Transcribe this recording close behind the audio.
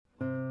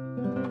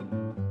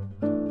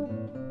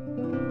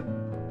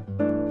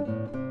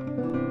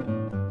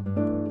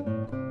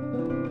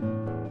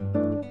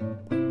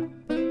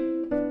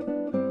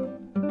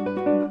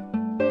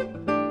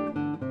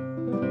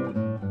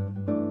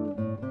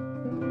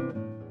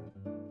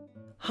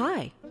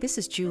Hi, this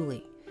is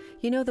Julie.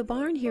 You know, the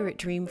barn here at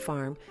Dream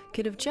Farm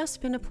could have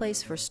just been a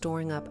place for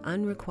storing up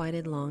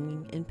unrequited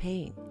longing and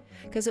pain.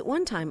 Because at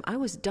one time I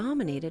was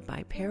dominated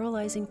by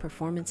paralyzing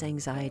performance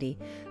anxiety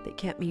that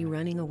kept me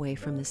running away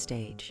from the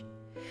stage.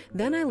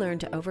 Then I learned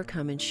to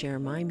overcome and share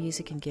my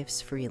music and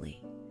gifts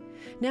freely.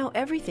 Now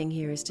everything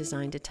here is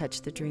designed to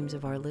touch the dreams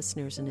of our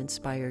listeners and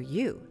inspire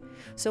you.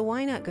 So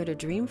why not go to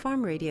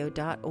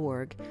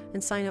dreamfarmradio.org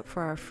and sign up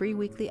for our free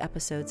weekly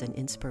episodes and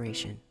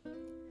inspiration.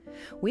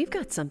 We've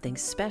got something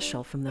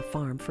special from the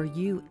farm for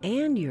you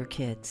and your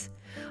kids.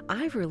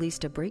 I've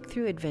released a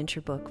breakthrough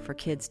adventure book for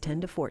kids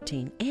 10 to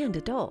 14 and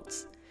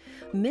adults.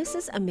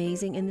 Mrs.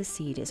 Amazing and the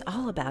Seed is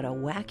all about a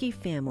wacky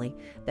family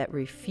that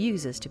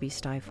refuses to be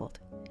stifled.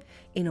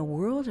 In a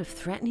world of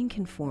threatening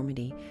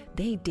conformity,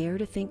 they dare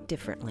to think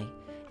differently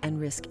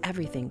and risk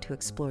everything to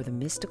explore the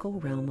mystical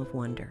realm of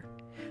wonder.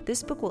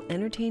 This book will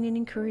entertain and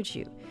encourage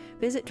you.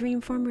 Visit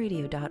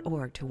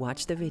dreamfarmradio.org to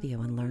watch the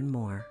video and learn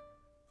more.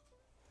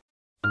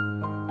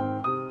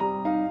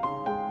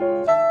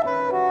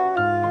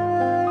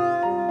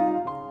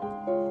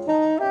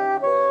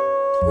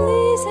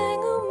 Please hang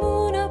a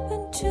moon up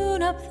and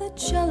tune up the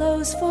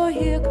cellos, for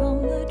here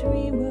come the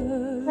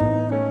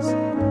dreamers.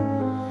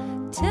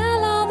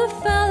 Tell all the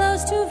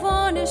fellows to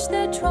varnish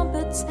their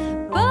trumpets,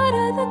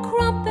 butter the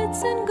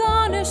crumpets and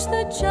garnish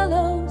the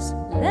cellos.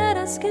 Let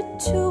us get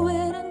to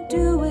it and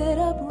do it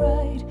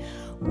upright.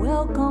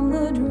 Welcome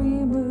the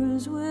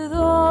dreamers with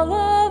all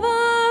of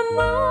our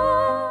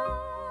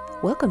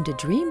might. Welcome to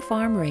Dream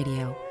Farm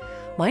Radio.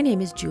 My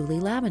name is Julie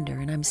Lavender,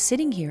 and I'm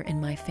sitting here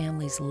in my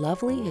family's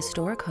lovely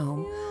historic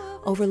home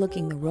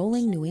overlooking the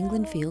rolling New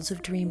England fields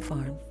of Dream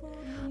Farm.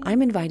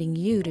 I'm inviting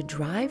you to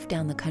drive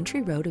down the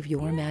country road of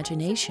your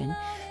imagination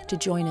to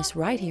join us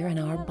right here in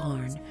our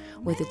barn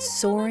with its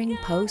soaring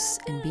posts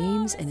and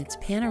beams and its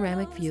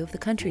panoramic view of the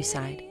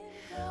countryside.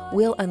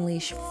 We'll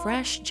unleash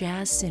fresh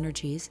jazz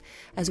synergies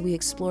as we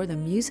explore the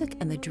music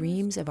and the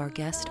dreams of our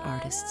guest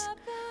artists.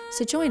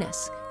 So join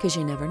us, because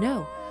you never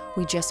know.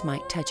 We just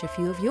might touch a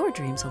few of your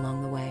dreams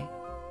along the way.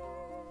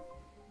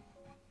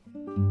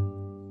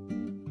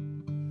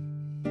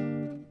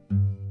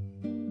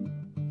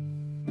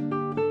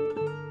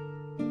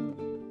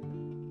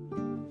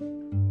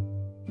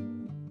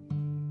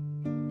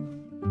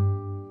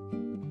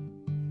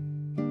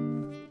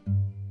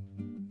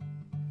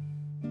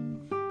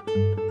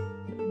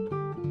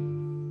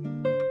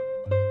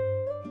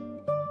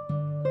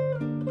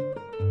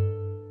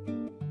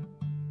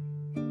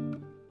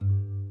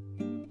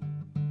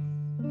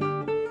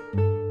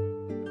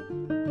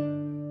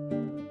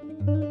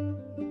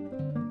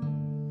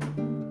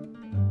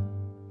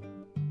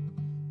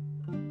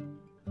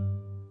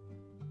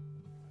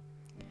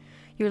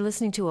 You're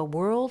listening to A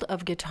World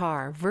of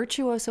Guitar,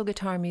 virtuoso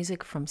guitar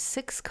music from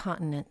 6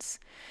 continents.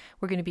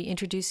 We're going to be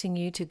introducing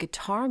you to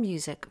guitar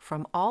music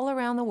from all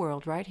around the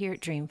world right here at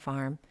Dream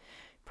Farm,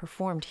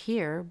 performed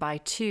here by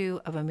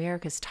 2 of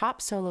America's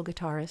top solo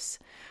guitarists,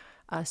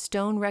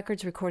 Stone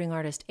Records recording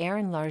artist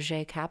Aaron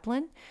Larget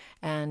Kaplan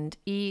and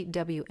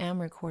EWM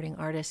recording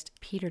artist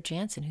Peter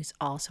Jansen, who's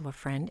also a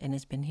friend and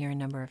has been here a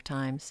number of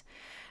times.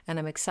 And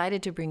I'm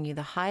excited to bring you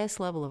the highest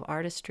level of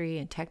artistry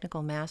and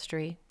technical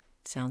mastery.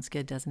 Sounds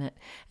good, doesn't it?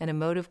 And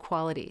emotive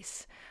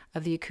qualities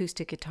of the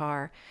acoustic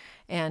guitar.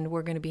 And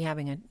we're going to be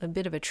having a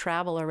bit of a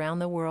travel around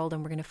the world,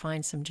 and we're going to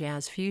find some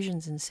jazz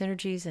fusions and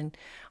synergies and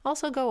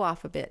also go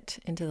off a bit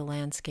into the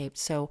landscape.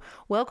 So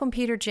welcome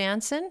Peter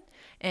Jansen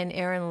and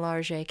Aaron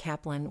Larget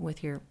Kaplan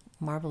with your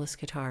marvelous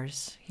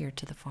guitars here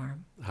to the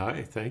farm.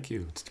 Hi, thank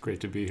you. It's great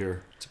to be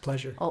here. It's a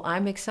pleasure. Well,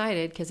 I'm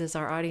excited because, as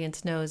our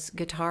audience knows,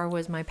 guitar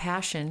was my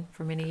passion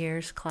for many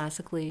years,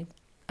 classically.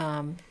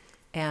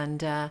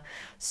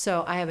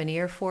 So I have an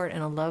ear for it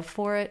and a love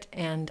for it,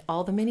 and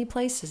all the many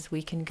places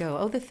we can go.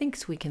 Oh, the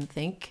things we can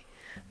think,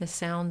 the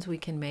sounds we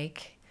can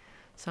make.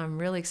 So I'm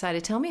really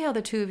excited. Tell me how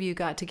the 2 of you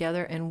got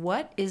together, and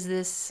what is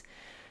this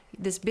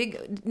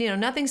big,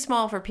 nothing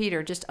small for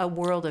Peter, just a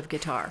world of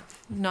guitar.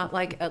 Not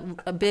like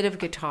a bit of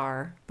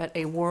guitar, but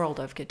a world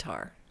of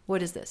guitar.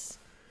 What is this?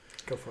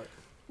 Go for it.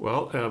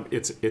 Well,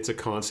 it's a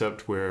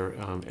concept where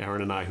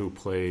Aaron and I, who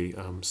play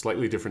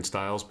slightly different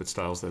styles, but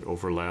styles that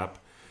overlap,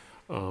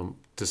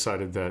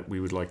 decided that we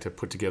would like to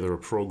put together a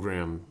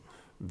program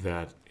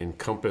that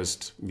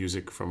encompassed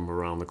music from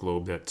around the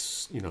globe that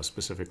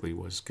specifically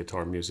was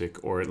guitar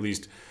music, or at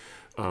least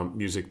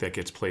music that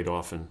gets played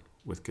often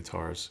with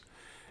guitars.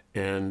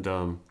 And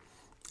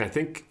I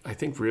think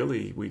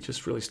really we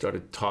just really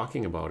started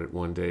talking about it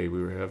one day.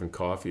 We were having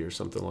coffee or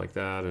something like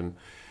that, and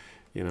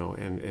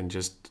and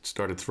just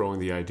started throwing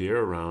the idea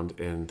around,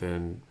 and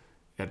then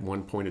at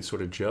one point it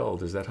sort of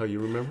gelled. Is that how you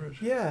remember it?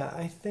 Yeah,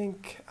 I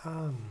think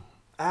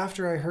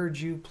after I heard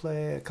you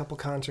play a couple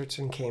concerts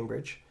in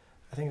Cambridge,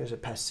 I think it was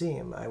at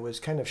Passim, I was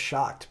kind of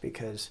shocked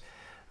because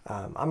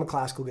I'm a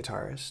classical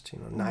guitarist.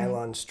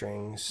 Nylon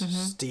strings,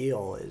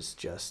 steel is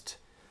just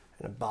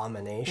an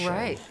abomination.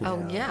 Right.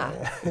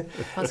 Yeah.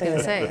 I was going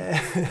to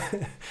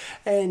say.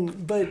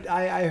 But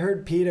I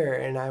heard Peter,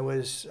 and I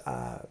was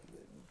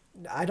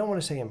I don't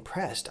want to say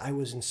impressed. I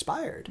was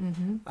inspired.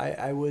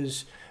 I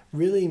was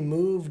really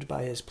moved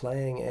by his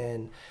playing.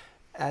 And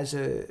as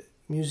a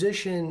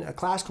musician, a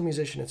classical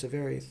musician, it's a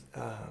very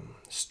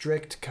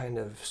strict kind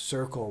of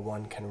circle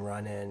one can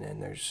run in,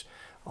 and there's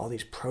all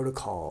these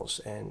protocols,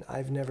 and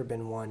I've never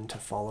been one to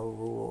follow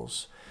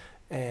rules.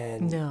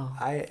 And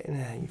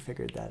you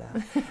figured that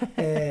out.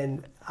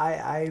 And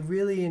I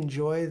really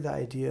enjoy the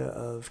idea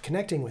of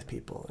connecting with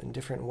people in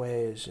different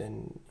ways.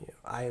 And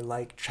I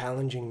like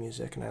challenging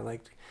music, and I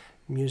like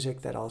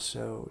music that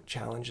also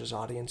challenges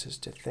audiences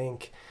to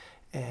think.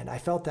 And I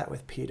felt that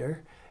with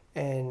Peter.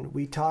 And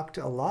we talked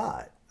a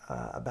lot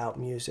about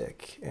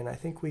music. And I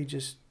think we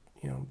just,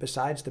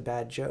 besides the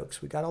bad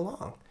jokes, we got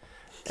along.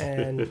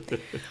 And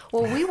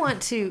well, we want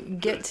to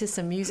get to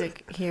some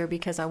music here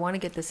because I want to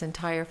get this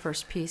entire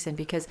first piece in,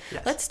 because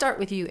let's start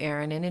with you,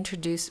 Aaron, and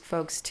introduce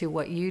folks to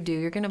what you do.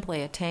 You're going to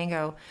play a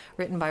tango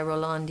written by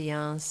Roland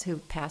Dyens, who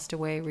passed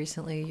away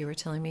recently, you were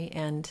telling me,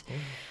 and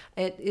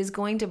it is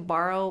going to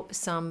borrow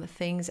some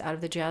things out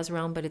of the jazz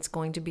realm, but it's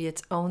going to be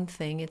its own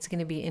thing. It's going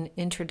to be an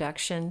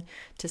introduction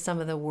to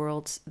some of the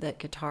worlds that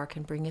guitar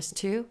can bring us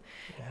to,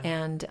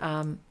 and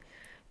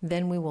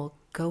then we will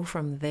go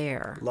from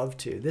there. Love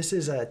to. This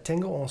is a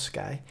Tango en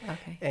Sky.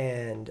 Okay.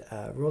 And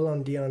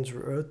Roland Dyens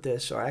wrote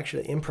this, or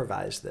actually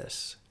improvised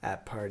this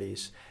at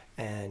parties,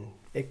 and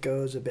it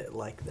goes a bit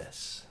like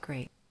this.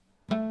 Great.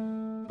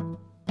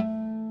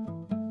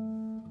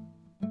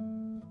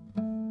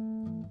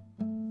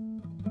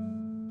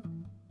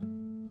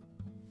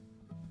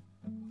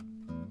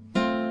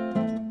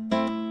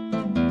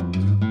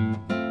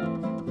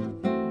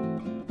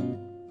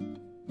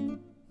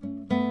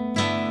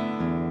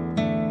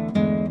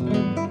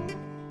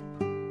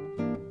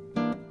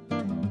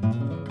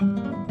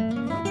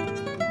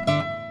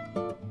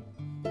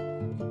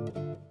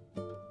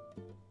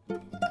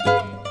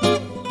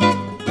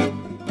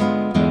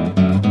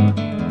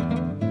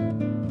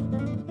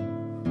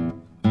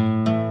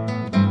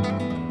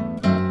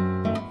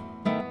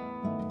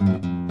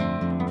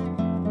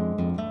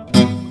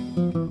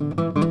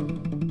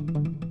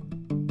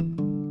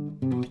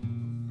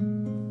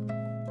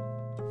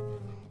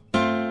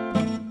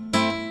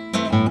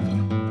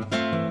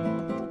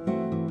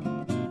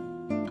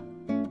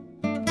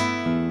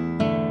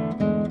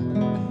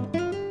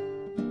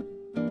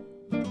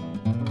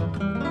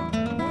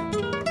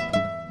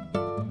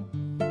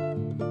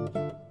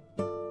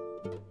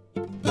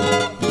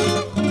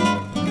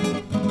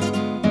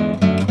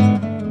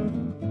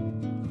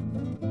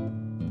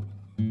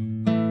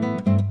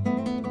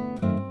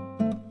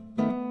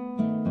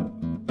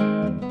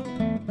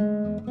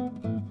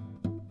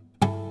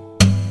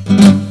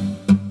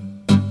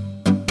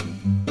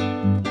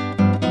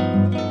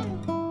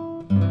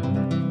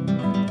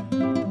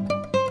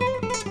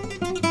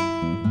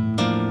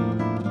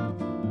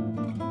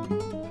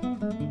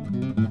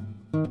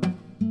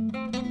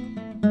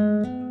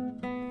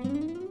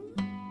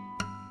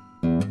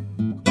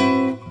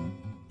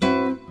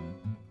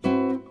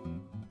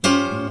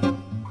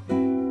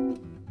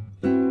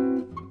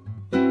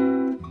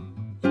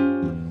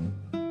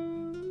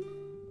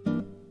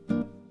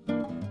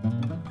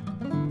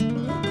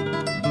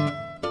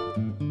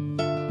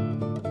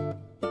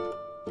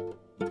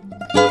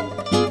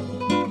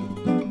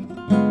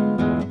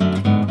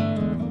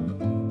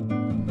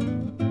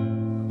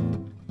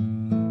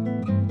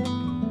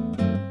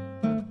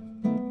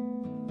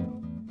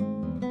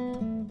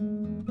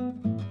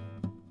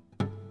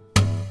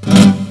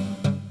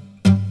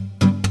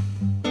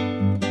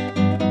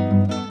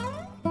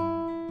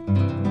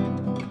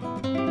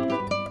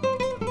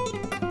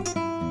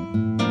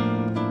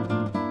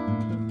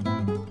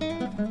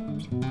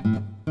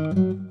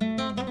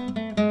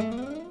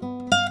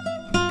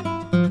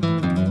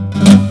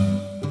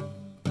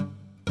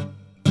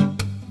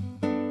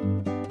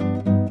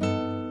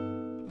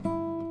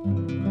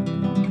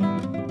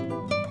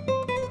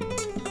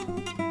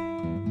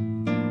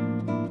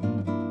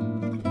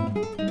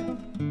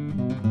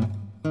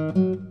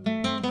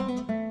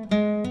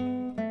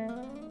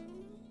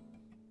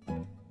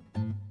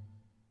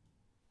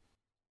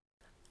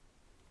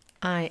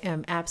 I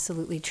am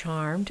absolutely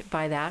charmed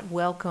by that.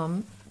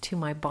 Welcome to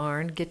my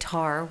barn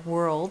guitar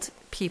world,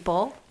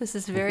 people. This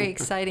is very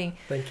exciting.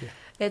 Thank you.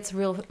 It's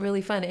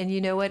really fun. And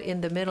you know what?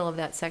 In the middle of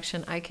that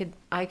section, I could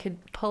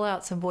pull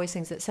out some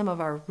voicings that some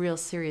of our real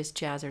serious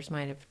jazzers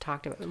might have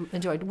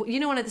enjoyed. You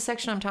know what? At the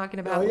section I'm talking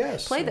about. Oh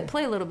yes. Play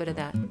a little bit of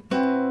that.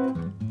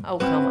 Oh,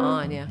 come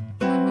on, yeah.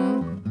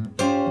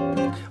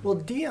 Well,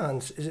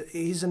 Dyens,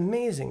 he's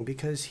amazing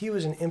because he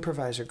was an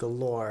improviser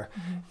galore,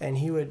 and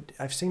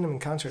I've seen him in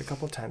concert a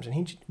couple of times, and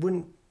he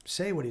wouldn't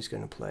say what he's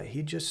going to play.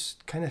 He'd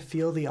just kind of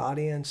feel the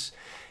audience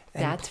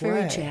and That's play.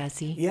 very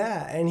jazzy.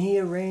 Yeah, and he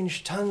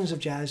arranged tons of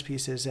jazz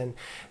pieces, and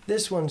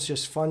this one's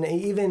just fun.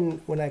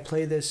 Even when I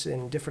play this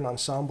in different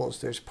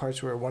ensembles, there's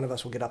parts where one of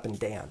us will get up and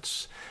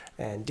dance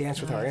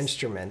with our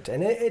instrument,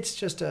 and it's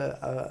just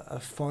a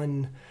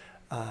fun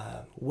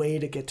way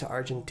to get to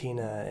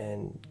Argentina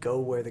and go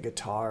where the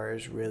guitar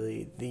is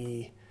really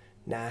the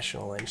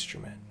national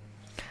instrument.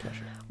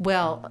 Pleasure.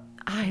 Well,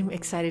 I'm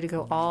excited to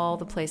go all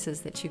the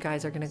places that you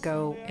guys are going to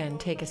go and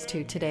take us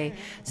to today.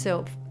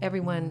 So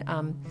everyone,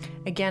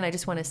 again, I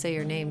just want to say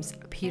your names.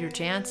 Peter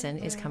Jansen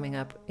is coming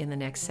up in the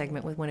next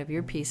segment with one of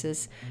your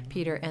pieces,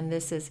 Peter, and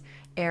this is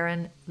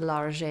Aaron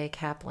Larget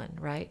Kaplan,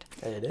 right?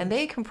 It is. And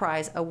they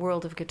comprise a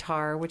world of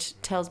guitar,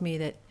 which tells me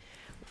that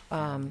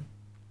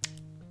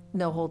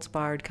no holds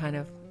barred, kind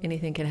of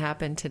anything can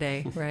happen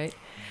today, right?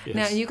 Yes.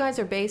 Now, you guys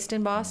are based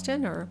in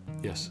Boston, or?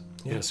 Yes.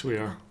 Yes, we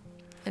are.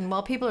 And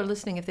while people are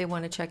listening, if they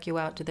want to check you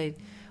out,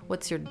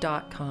 what's your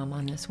 .com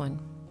on this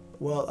one?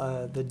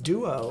 Well, the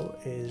duo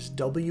is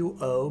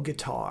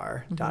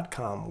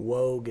woguitar.com,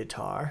 Woe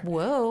Guitar.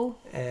 Whoa.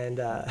 And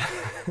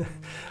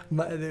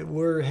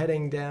we're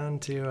heading down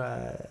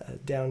to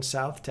down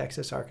south,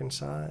 Texas,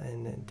 Arkansas,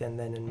 and then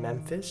in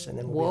Memphis, and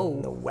then we'll be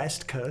on the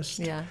West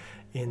Coast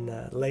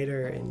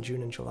later in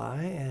June and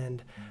July.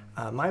 And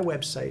my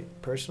website,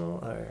 personal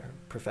or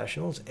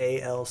professional, is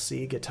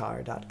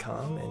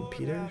alcguitar.com. And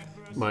Peter?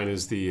 Mine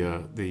is the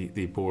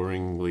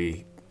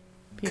boringly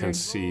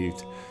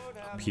conceived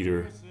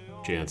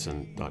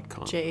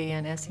PeterJansen.com.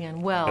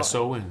 JANSEN. Well,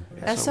 SON.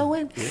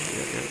 SON.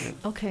 Yeah.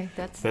 Okay,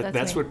 that's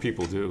That's what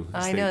people do.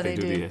 I know they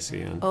do. The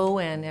SEN.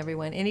 ON,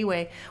 everyone.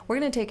 Anyway, we're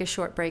going to take a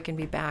short break and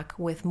be back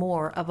with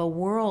more of a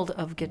world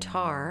of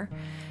guitar.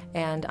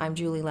 And I'm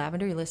Julie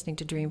Lavender. You're listening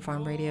to Dream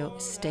Farm Radio.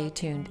 Stay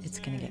tuned. It's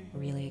going to get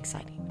really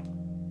exciting.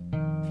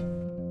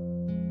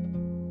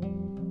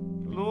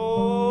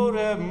 Lord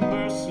have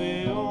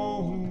mercy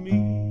on me.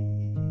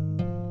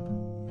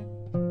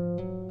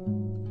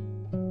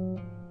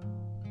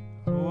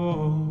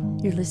 Oh.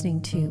 You're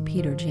listening to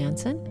Peter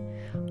Jansen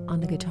on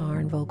the guitar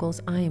and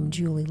vocals. I am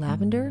Julie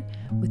Lavender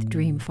with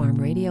Dream Farm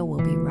Radio.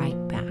 We'll be right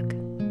back.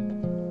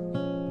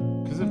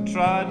 'Cause I've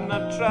tried and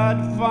I've tried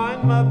to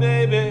find my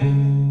baby.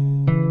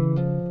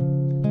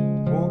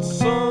 Won't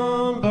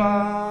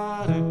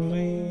somebody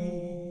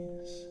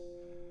please?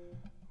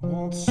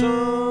 Won't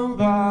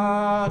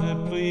somebody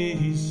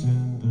please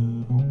send her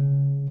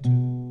home to me?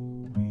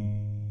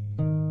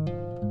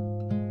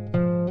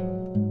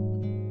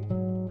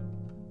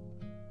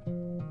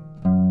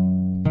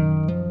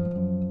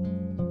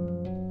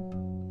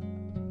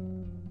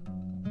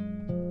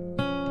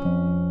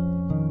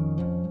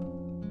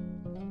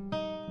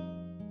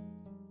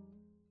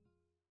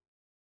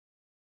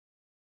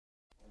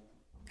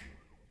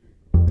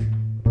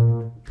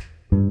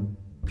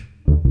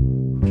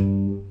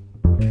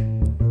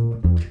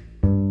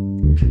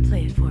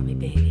 Play it for me,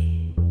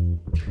 baby.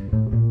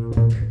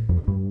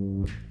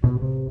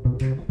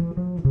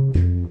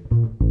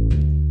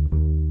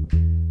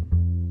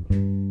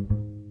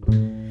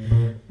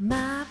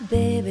 My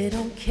baby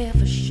don't care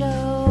for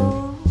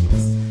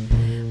shows.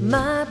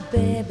 My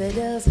baby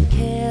doesn't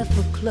care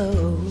for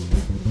clothes.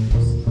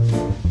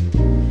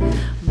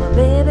 My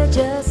baby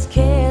just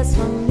cares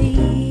for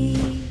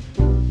me.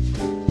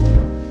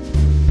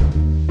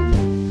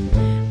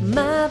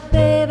 My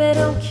baby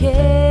don't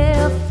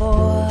care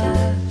for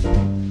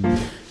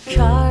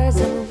cars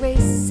and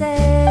races.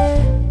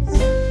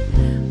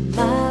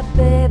 My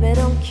baby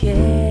don't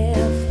care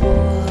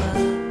for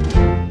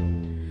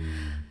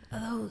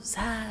those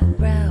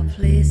highbrow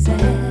places.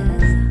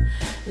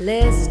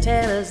 Liz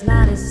Taylor's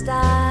not his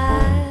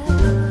style,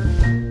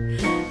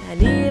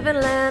 and even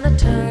Lana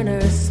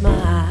Turner's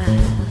smile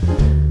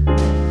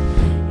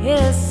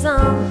is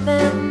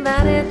something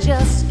that he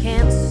just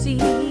can't see.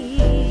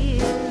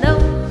 No,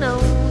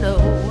 no, no.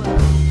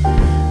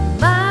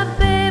 My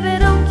baby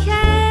don't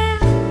care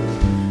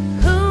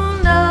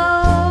who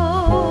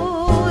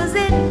knows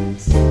it.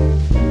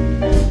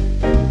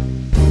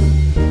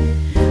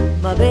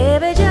 My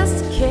baby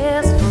just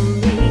cares for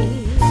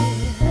me.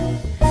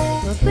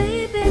 My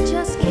baby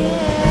just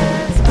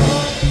cares for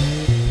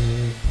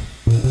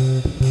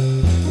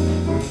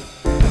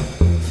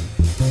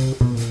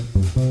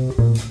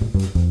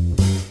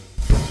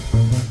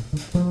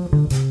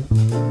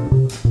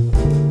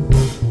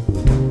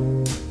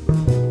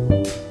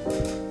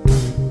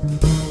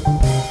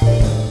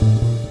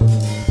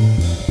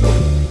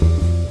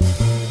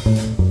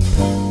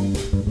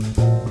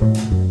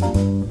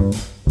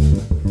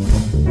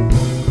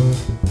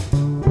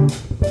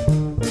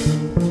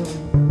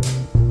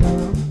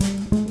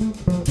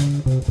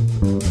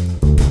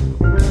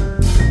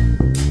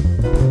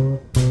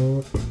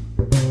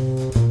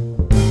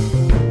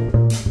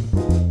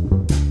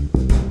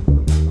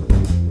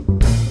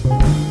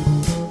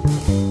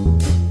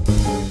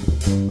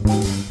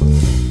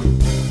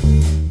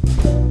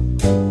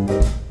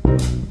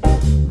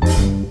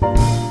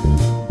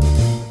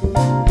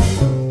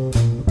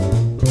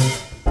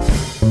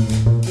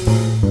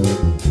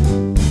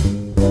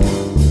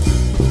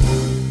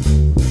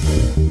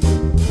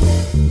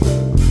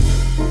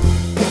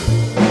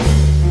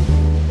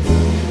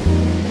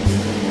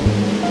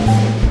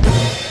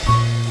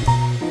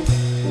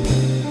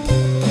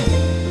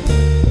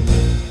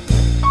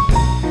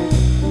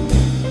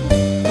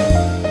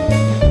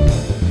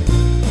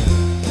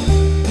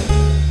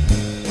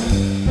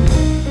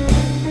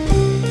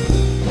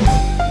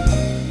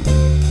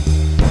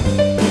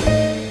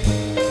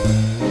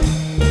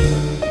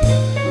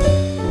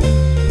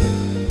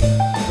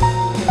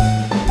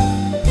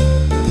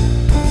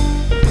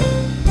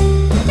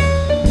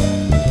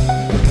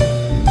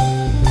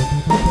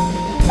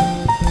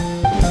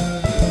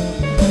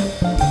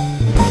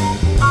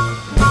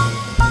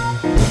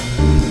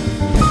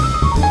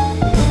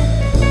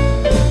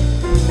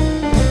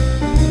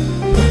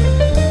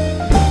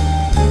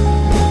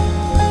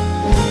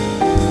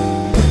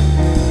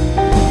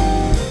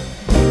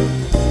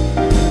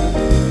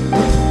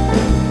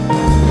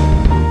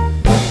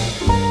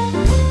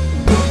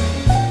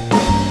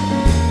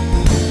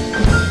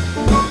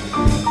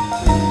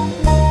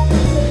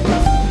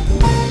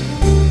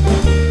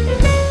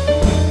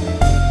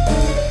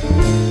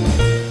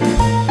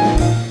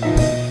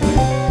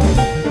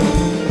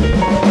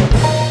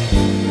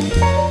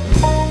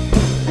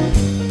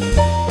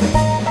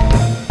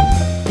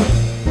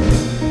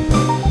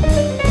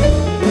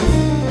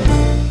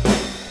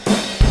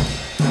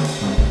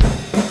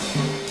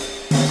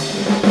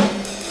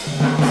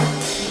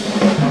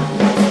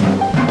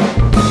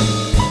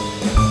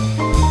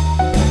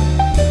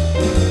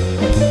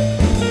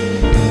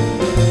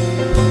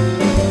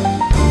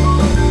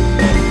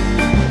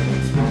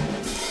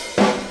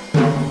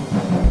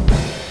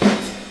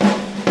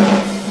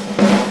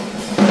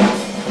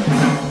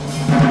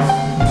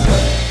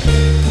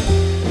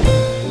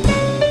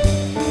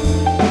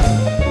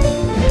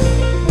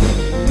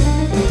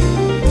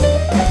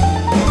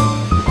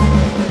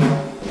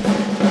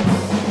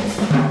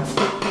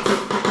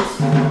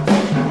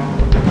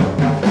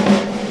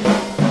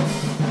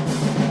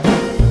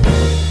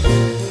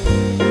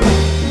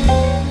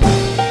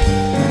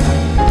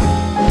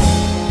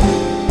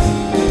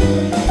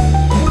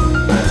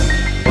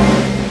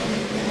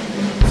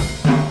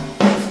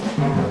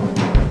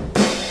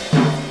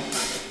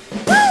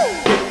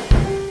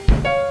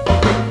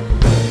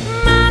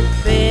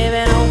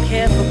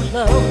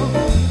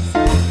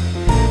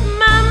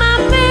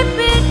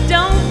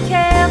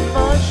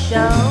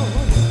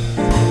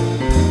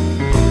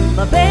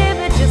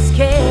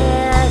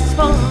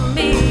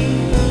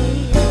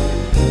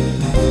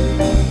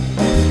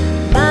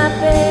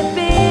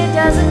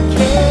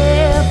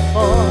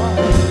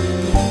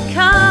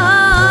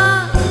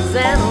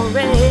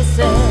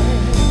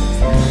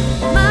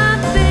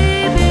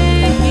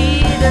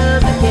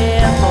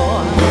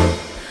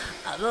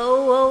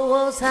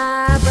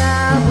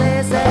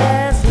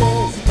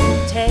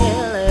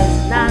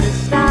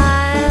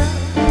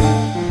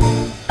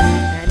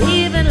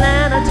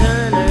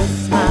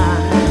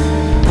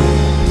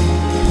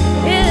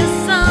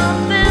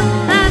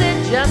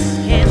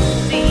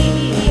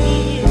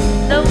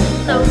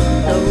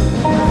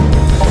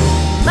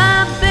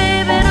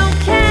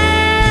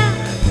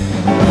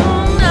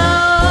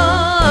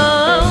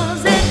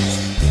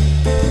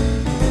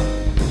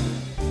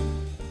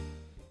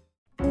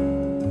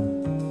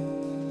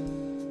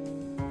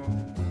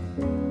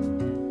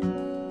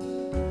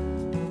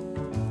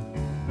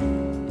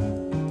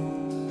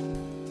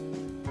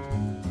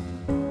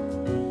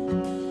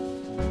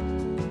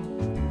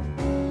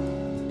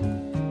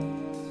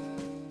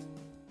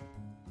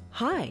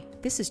Hi,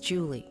 this is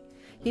Julie.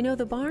 You know,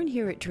 the barn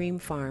here at Dream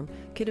Farm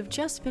could have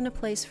just been a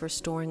place for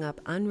storing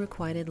up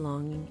unrequited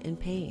longing and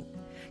pain.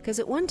 Because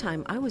at one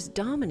time I was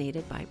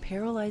dominated by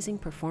paralyzing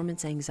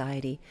performance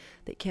anxiety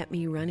that kept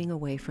me running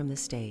away from the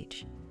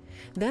stage.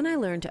 Then I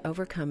learned to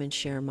overcome and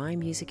share my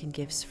music and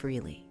gifts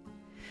freely.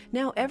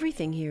 Now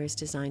everything here is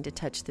designed to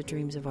touch the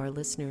dreams of our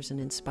listeners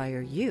and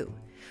inspire you.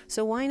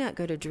 So why not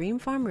go to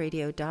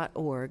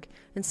dreamfarmradio.org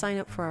and sign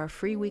up for our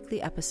free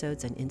weekly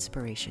episodes and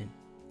inspiration.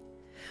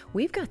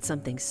 We've got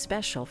something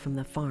special from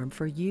the farm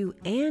for you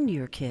and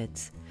your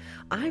kids.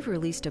 I've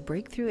released a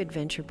breakthrough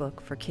adventure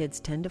book for kids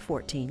 10 to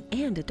 14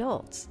 and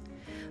adults.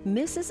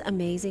 Mrs.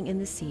 Amazing and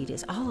the Seed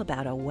is all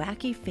about a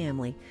wacky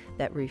family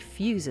that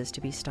refuses to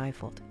be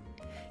stifled.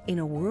 In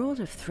a world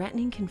of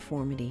threatening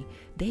conformity,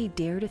 they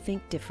dare to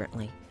think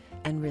differently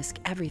and risk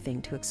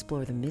everything to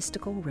explore the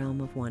mystical realm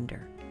of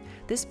wonder.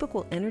 This book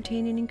will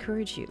entertain and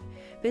encourage you.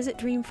 Visit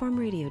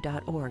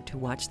dreamfarmradio.org to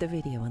watch the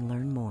video and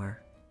learn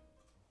more.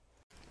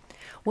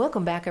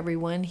 Welcome back,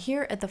 everyone.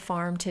 Here at the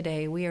farm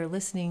today, we are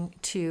listening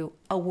to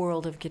A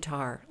World of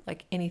Guitar,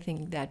 like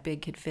anything that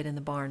big could fit in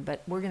the barn,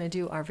 but we're going to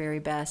do our very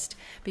best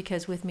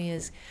because with me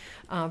is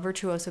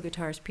virtuoso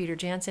guitarist Peter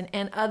Jansen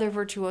and other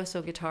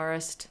virtuoso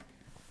guitarist.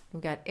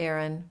 We've got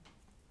Aaron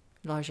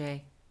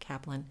Lager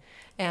Kaplan.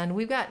 And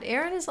we've got,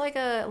 Aaron is like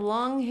a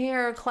long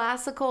hair,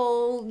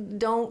 classical,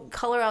 don't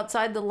color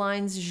outside the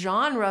lines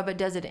genre, but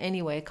does it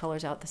anyway,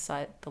 colors out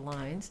the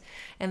lines.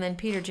 And then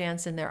Peter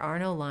Jansen, there are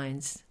no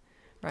lines.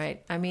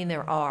 Right? I mean,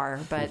 there are,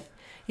 but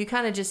you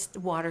kind of just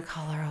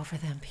watercolor over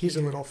them, Peter. He's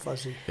a little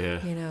fuzzy.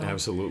 Yeah, you know,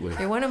 absolutely.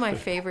 You're one of my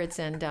favorites,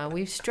 and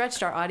we've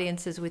stretched our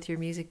audiences with your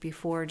music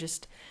before,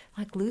 just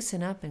like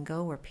loosen up and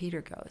go where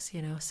Peter goes,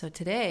 you know. So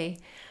today,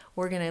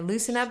 we're going to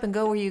loosen up and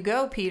go where you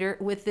go, Peter,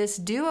 with this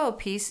duo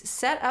piece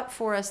set up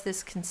for us,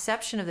 this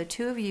conception of the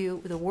two of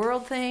you, the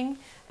world thing,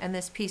 and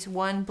this piece,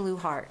 One Blue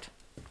Heart.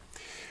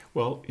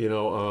 Well, you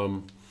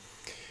know,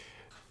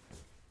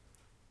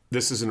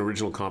 this is an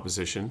original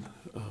composition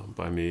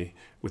by me,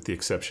 with the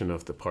exception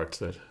of the parts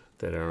that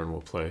Aaron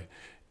will play,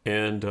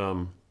 and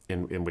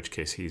in which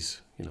case he's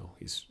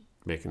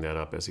making that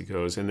up as he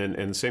goes. And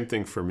the same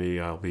thing for me.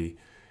 I'll be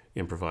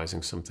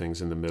improvising some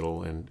things in the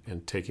middle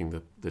and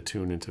taking the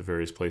tune into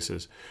various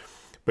places.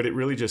 But it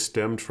really just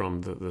stemmed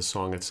from the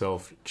song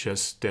itself.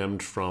 Just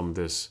stemmed from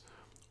this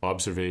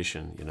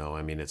observation. You know,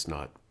 I mean, it's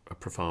not a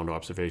profound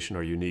observation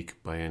or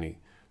unique by any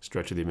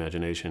stretch of the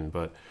imagination,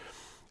 but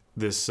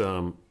this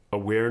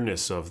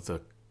awareness of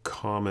the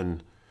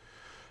common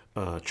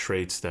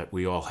traits that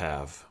we all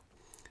have.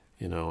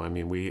 You know, I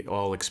mean, we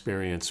all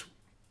experience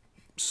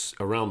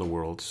around the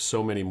world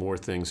so many more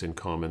things in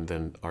common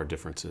than our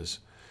differences.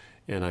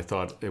 And I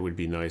thought it would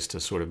be nice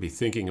to sort of be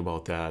thinking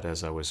about that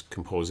as I was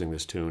composing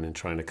this tune and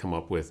trying to come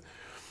up with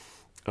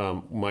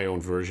my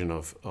own version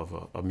of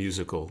a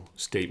musical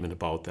statement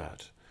about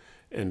that.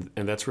 And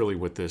that's really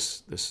what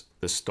this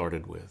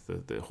started with,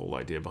 the whole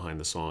idea behind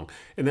the song.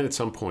 And then at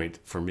some point,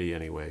 for me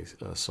anyway,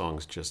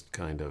 songs just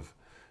kind of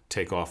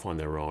take off on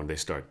their own. They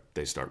start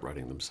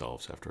writing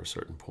themselves after a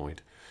certain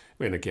point.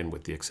 And again,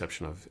 with the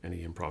exception of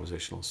any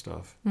improvisational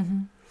stuff.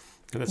 Mm-hmm.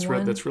 And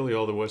that's really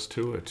all there was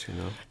to it, you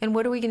know. And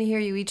what are we going to hear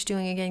you each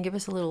doing again? Give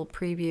us a little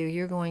preview.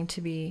 You're going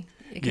to be...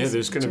 Yeah,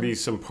 there's going to be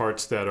some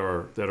parts that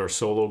are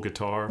solo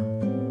guitar.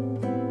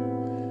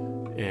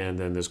 And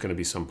then there's going to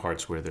be some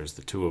parts where there's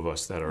the two of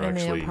us that are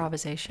actually... And the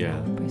improvisation. Yeah,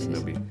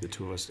 there'll be the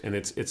two of us. And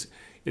it's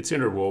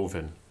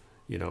interwoven.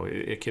 You know,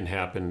 it can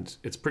happen.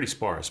 It's pretty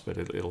sparse, but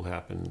it'll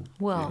happen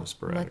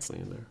sporadically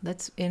in there.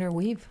 Let's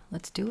interweave.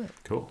 Let's do it.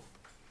 Cool.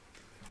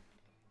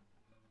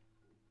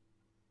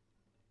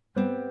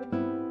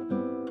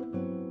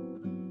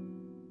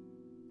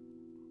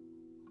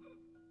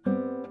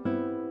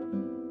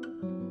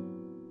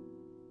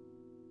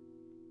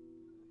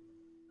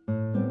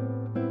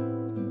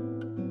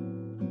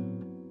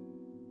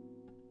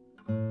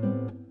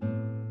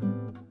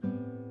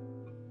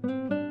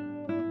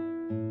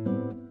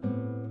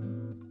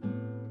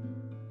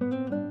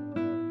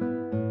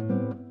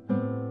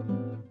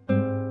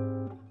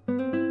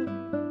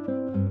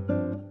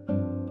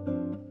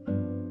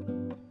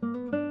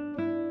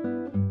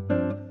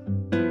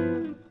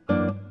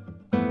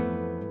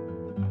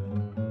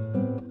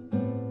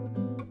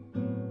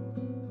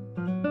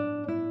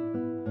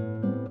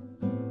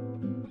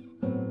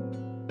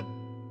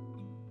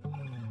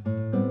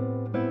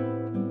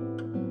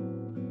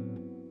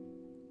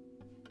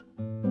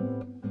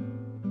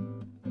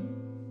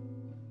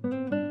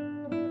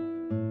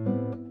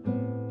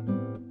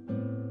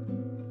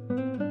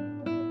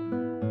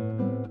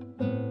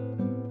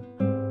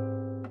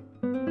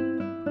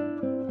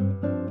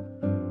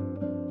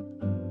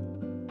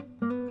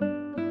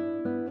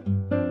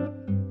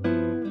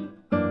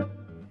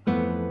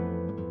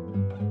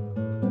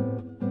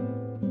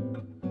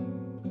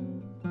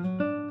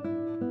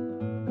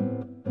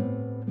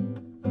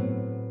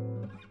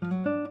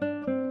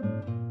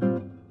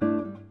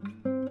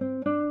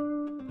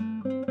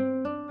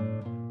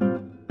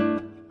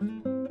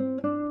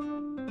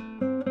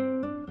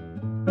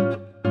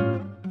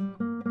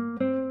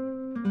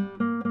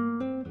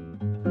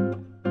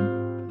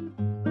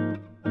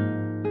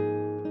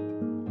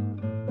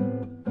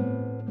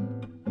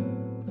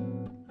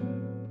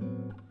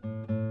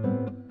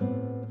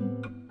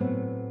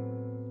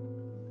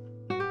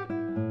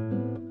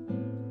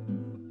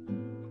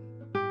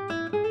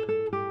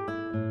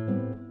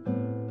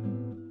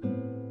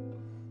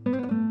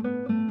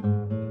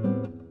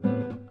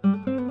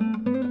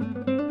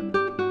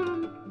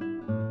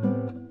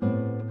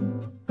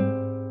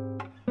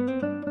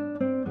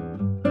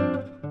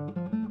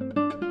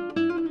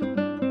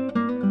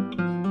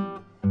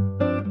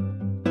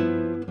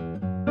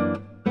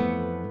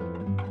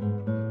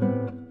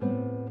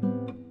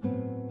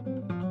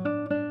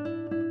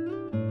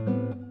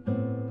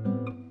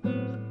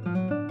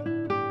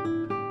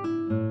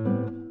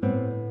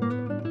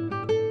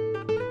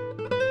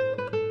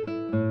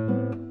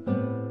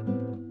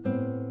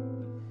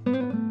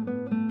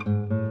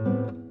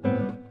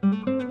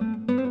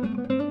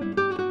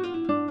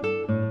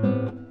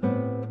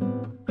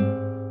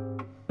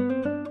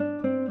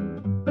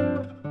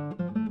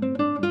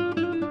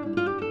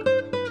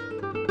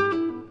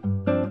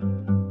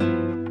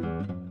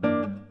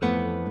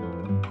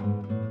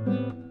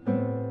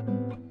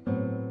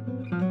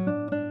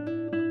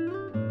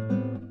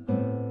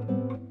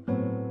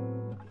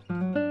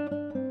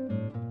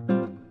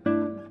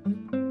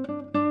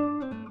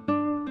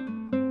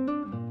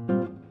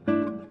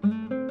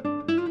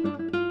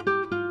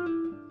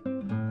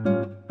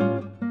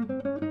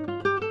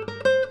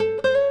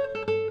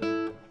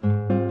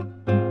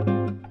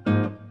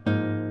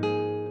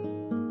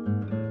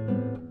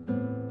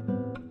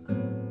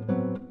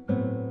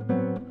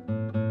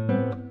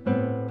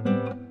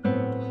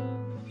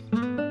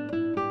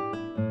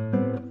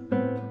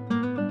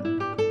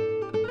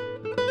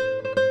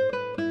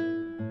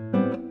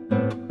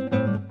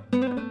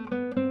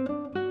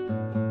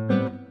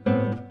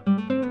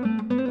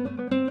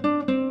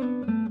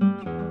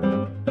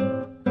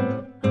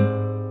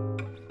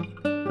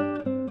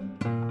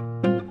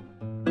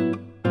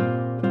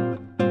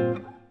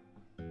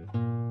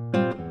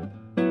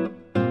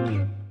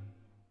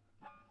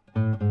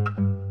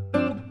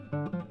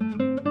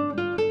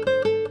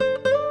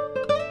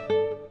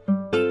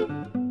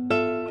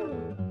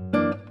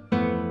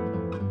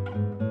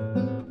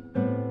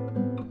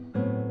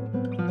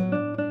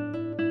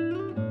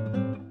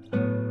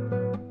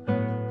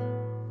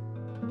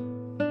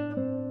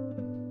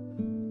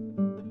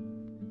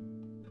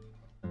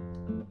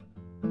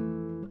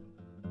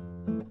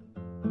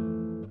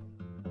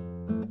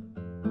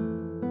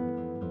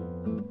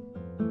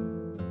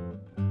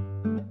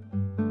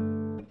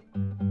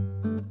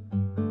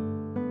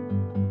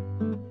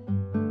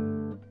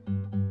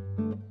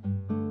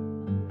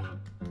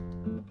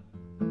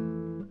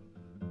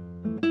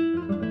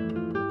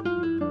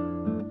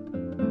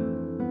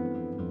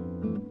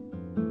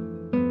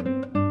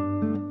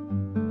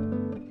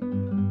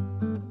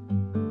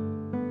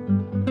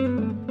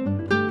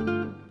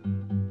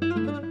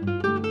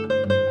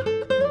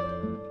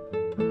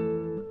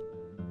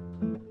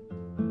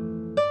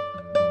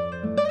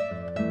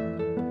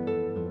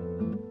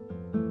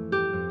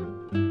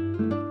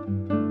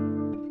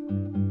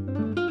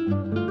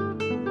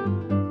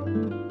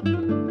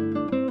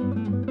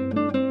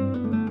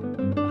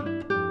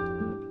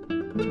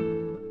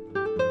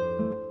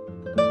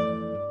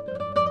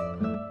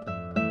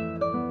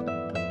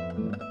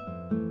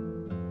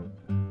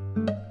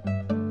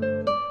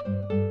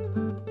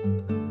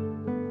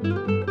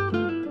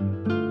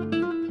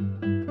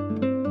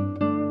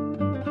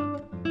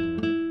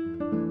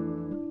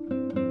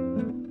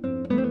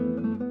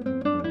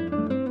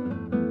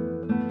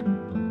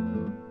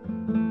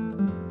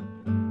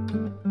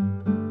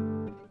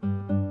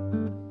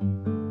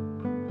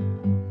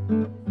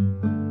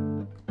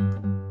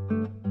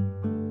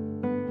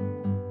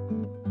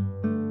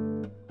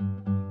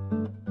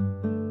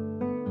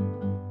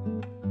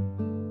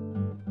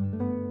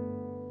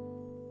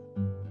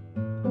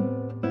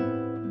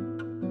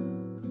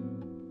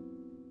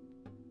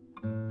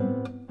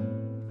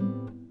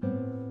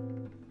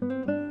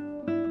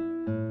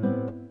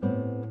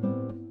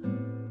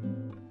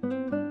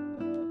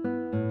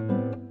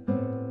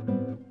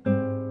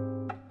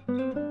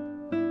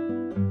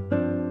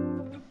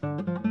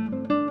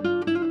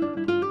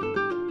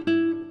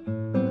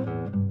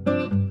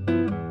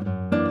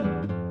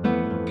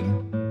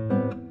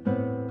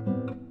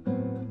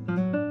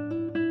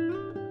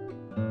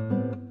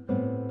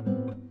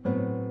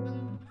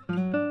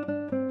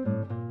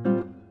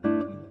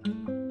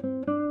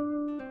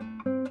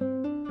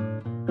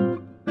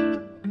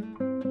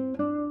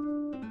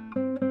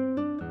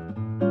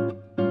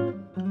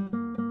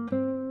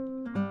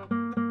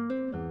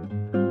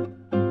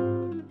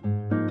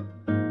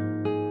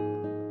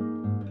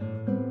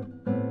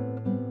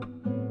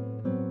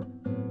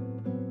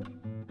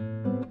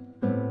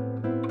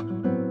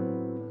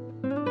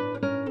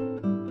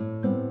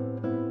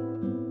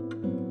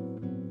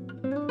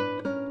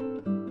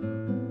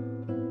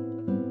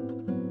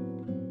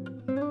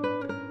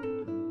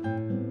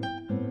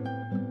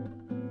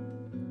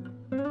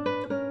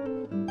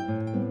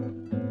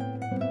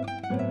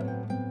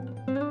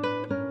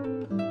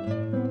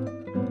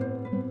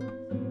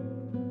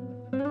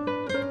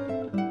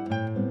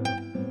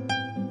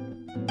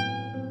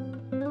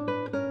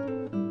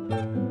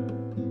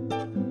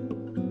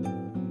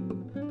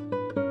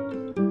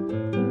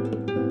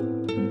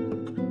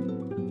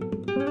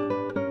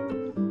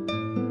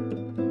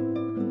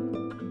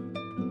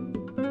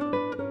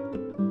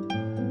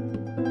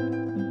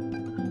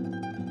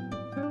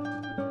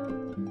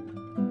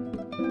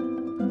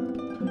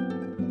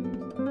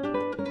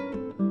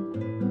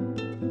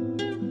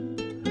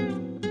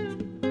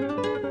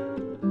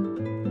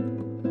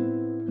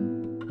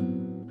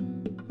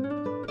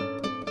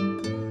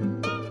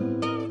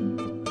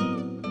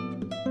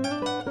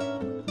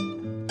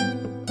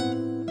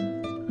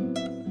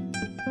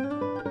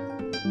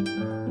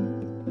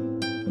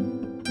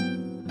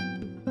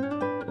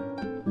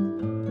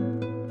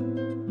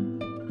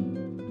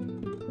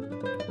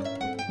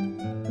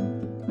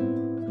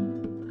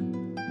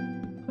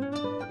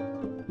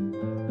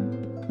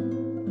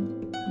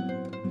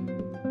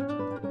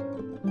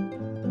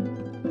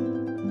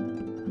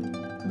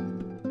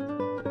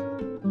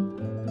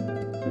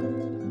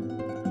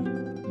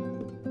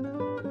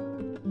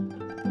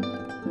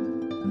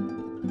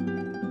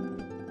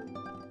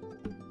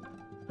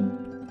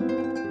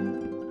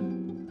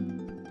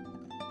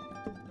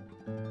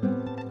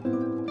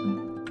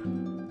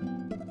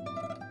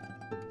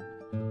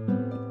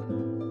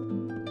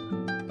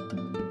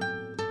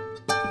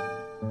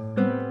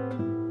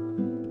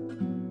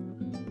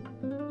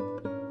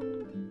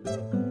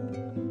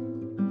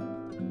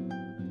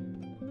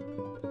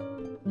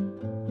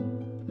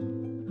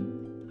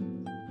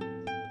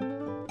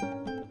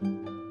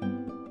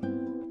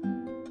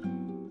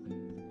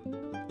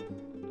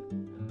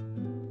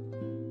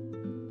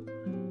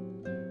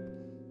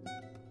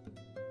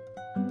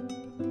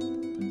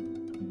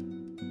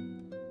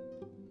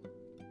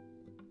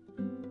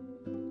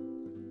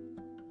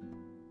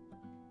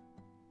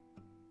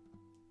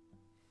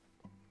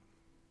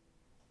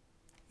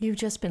 You've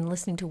just been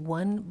listening to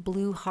One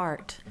Blue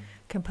Heart,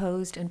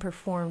 composed and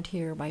performed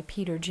here by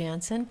Peter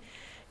Jansen,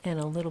 and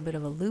a little bit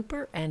of a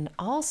looper. And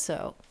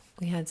also,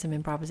 we had some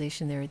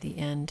improvisation there at the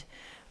end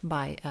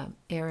by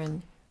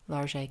Aaron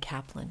Large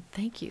Kaplan.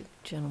 Thank you,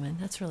 gentlemen.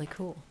 That's really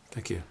cool.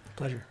 Thank you.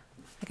 Pleasure.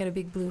 I got a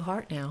big blue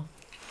heart now.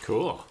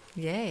 Cool.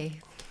 Yay.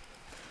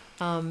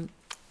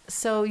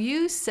 So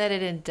you said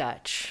it in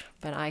Dutch,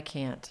 but I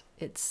can't.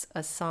 It's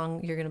a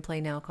song you're going to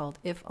play now called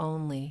If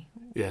Only.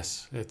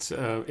 Yes, it's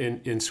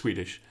in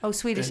Swedish. Oh,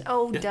 Swedish.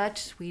 Yeah.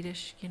 Dutch,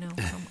 Swedish, come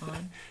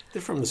on.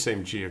 They're from the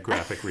same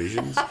geographic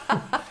regions.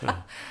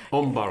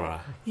 Ombara.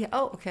 Yeah,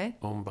 oh, okay.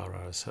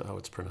 Ombara is how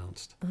it's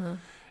pronounced.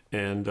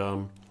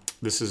 And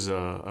this is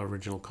an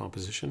original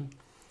composition,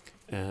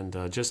 and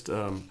just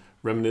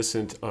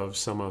reminiscent of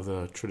some of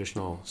the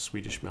traditional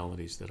Swedish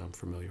melodies that I'm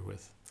familiar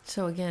with.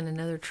 So again,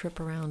 another trip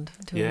around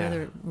to Yeah.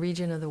 another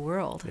region of the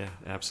world. Yeah,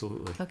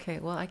 absolutely. Okay,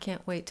 well, I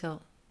can't wait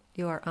till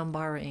you are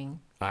Umbaraing.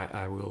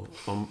 I will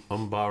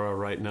Umbara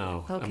right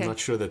now. Okay. I'm not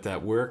sure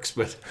that works,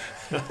 but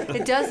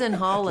It does in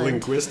Holland.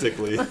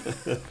 linguistically,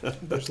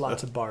 There's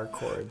lots of bar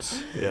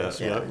chords. yes.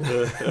 Yeah.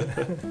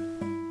 Yeah.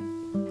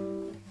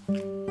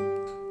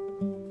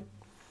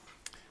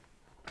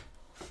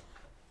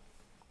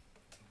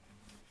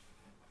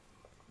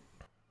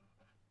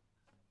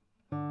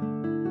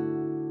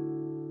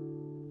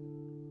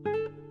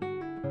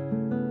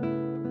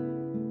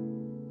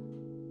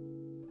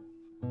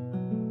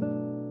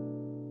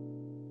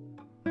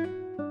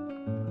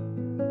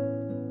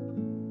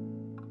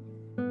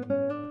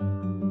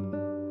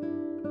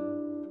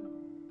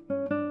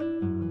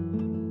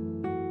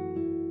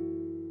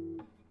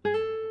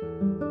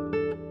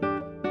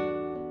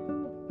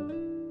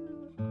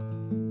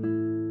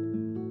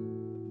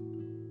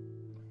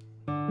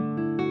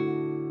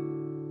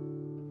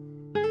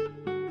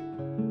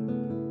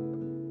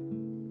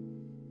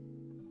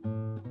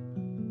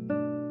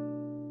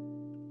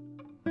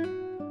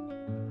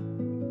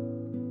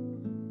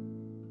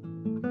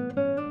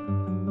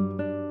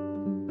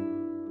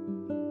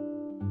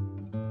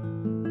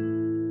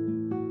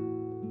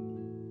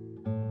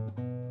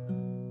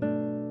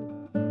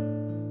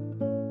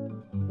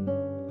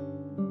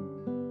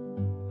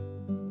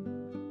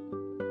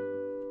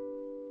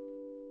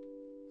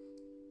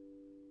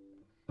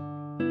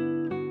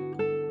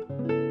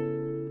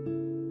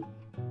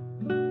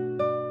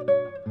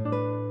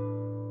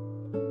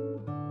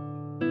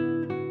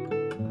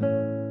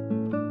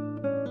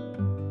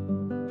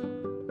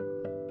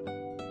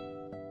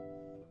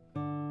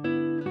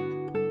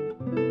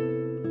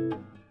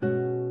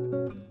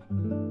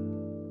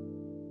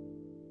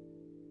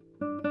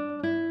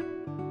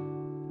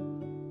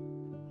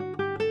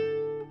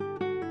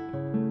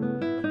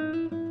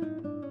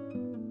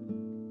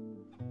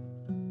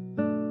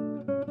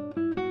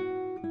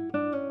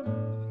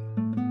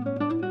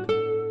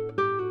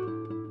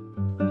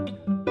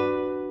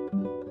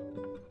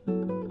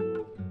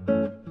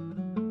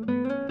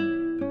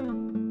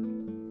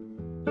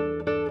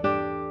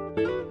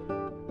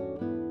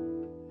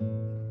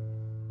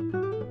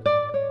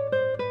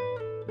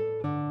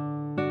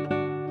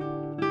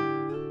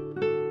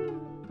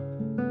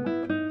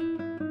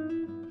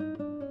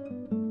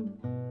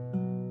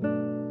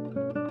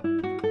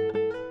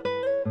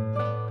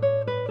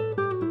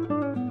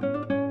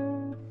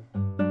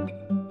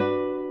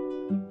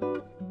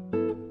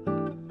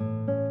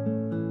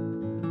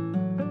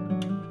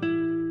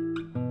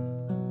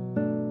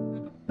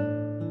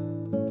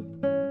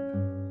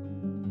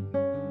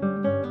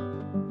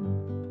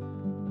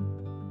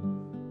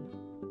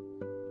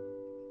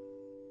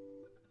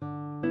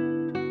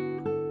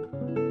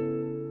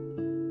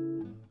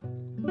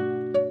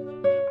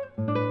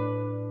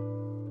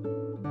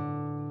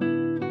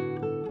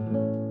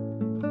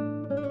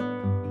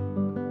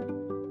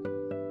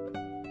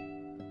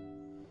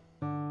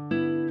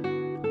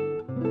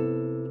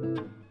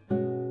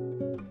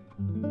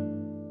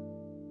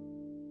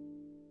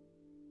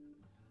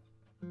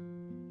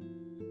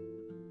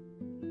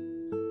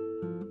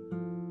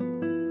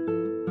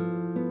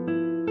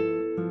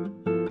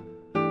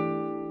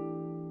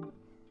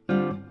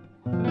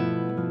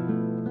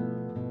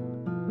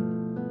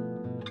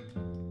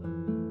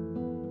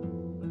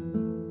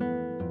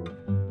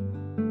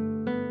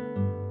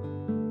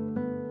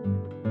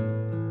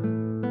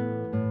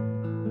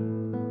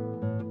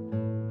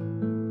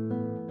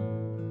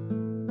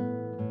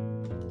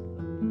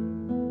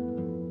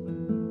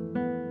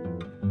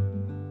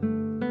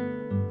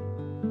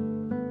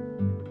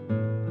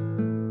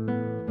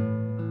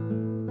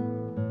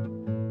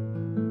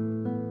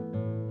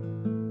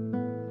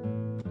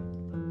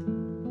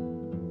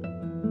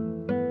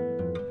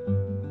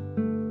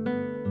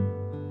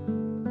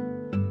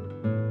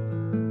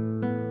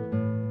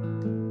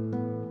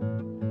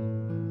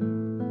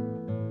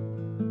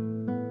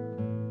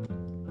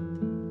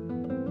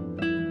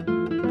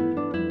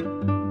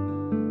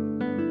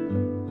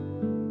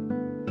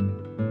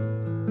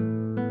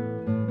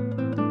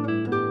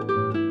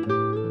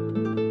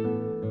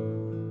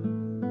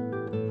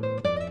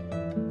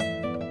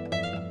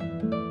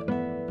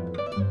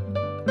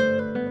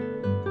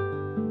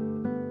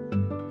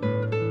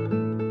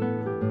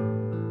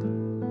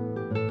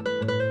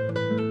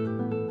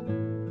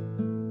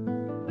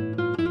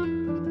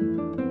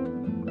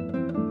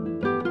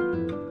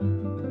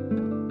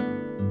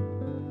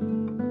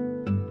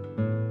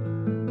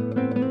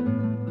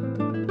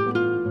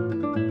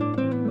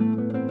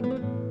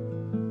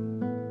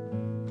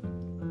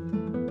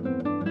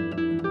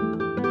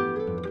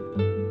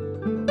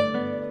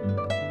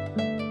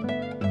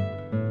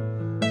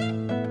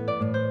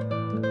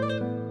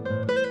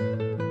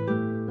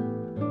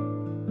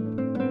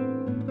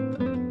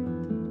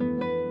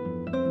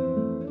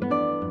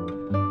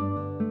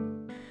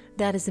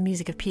 That is the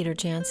music of Peter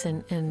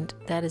Jansen, and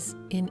that is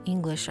in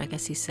English, I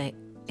guess you say,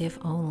 If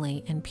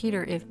Only. And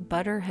Peter, if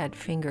butter had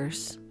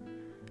fingers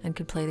and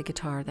could play the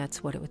guitar,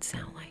 that's what it would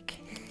sound like.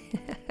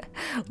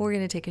 We're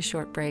going to take a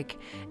short break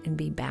and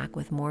be back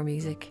with more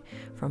music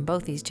from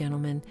both these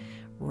gentlemen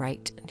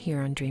right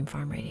here on Dream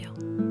Farm Radio.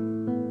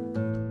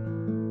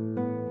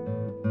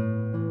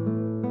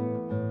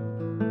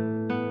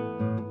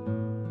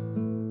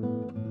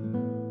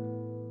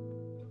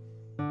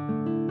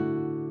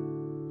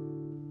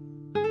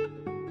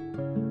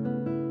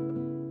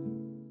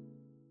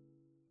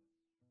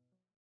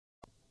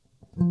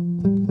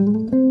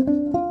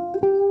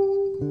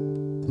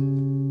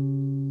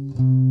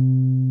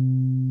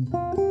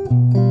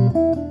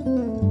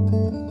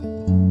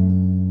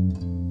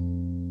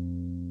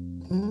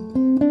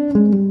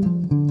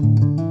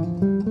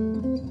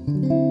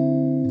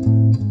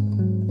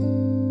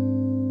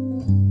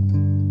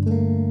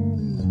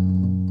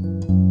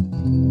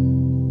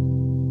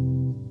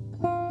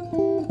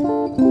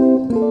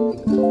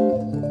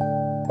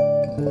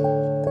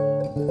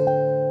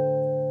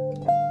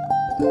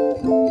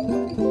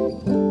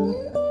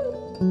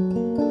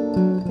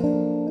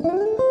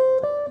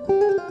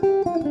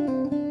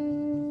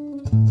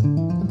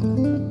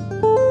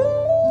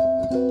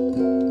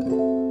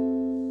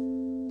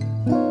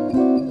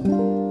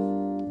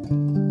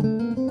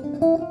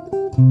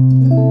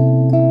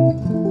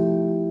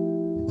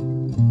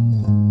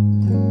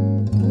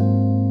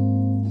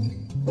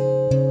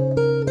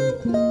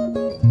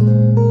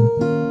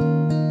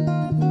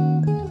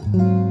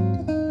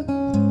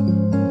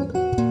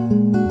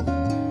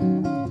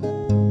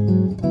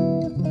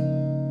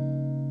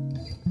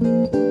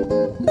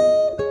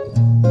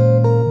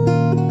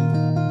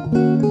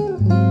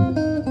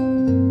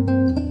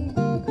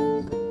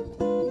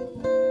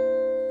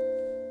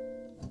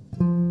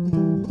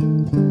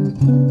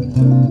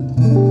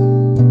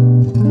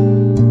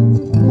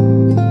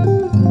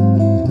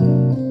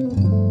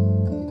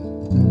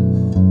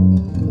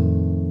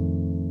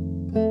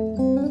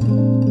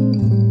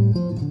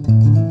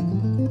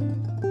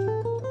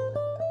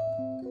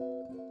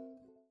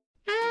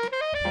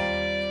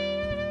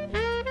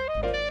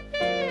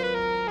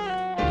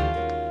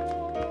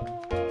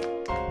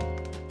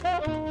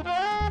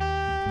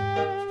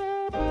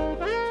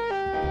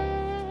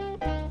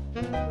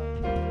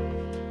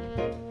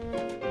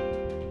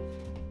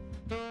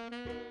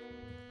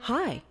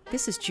 Hi,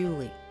 this is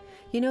Julie.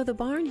 You know, the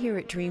barn here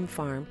at Dream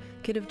Farm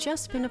could have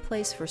just been a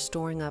place for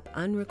storing up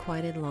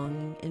unrequited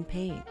longing and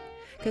pain.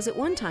 Because at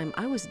one time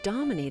I was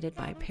dominated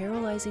by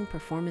paralyzing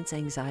performance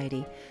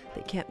anxiety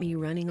that kept me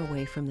running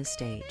away from the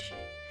stage.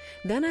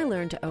 Then I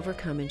learned to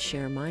overcome and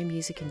share my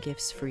music and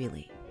gifts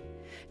freely.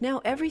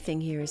 Now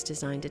everything here is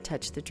designed to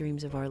touch the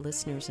dreams of our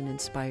listeners and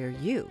inspire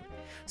you.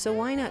 So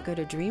why not go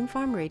to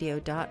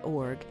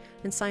dreamfarmradio.org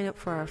and sign up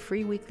for our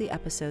free weekly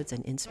episodes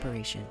and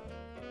inspiration.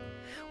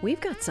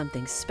 We've got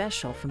something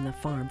special from the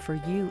farm for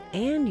you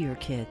and your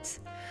kids.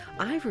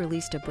 I've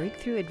released a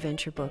breakthrough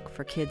adventure book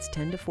for kids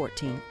 10 to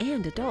 14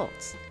 and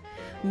adults.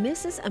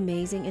 Mrs.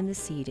 Amazing in the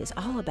Seed is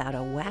all about a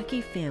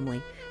wacky family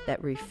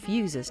that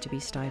refuses to be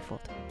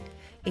stifled.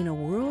 In a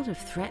world of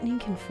threatening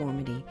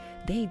conformity,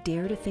 they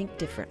dare to think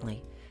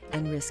differently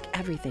and risk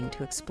everything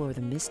to explore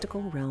the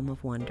mystical realm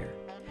of wonder.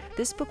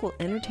 This book will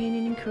entertain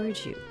and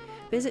encourage you.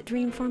 Visit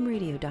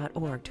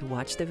dreamfarmradio.org to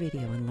watch the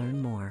video and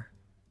learn more.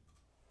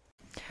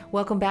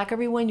 Welcome back,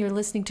 everyone. You're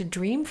listening to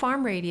Dream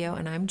Farm Radio,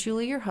 and I'm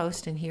Julie, your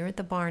host. And here at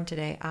the barn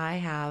today, I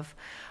have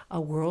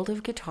A World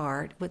of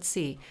Guitar. Let's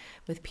see,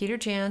 with Peter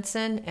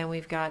Jansen, and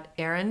we've got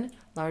Aaron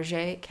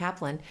Larget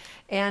Kaplan.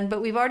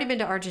 But we've already been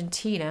to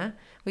Argentina.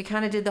 We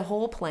kind of did the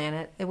whole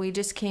planet, and we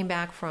just came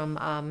back from,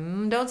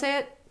 don't say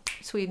it,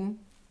 Sweden,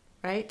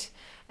 right?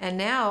 And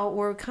now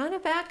we're kind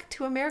of back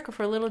to America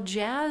for a little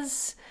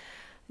jazz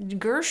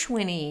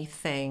Gershwin-y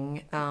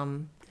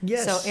thing.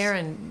 Yes. So,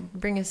 Aaron,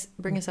 bring us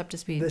up to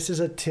speed. This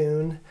is a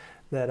tune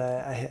that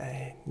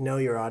I know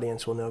your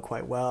audience will know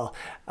quite well,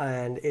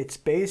 and it's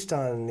based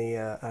on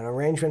an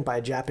arrangement by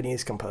a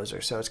Japanese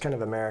composer. So it's kind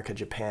of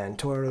America-Japan.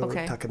 Toru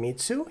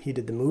Takemitsu. He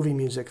did the movie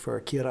music for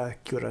Akira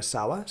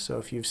Kurosawa. So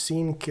if you've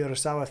seen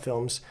Kurosawa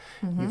films,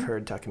 you've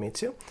heard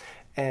Takemitsu.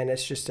 And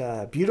it's just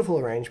a beautiful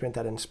arrangement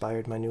that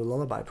inspired my new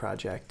lullaby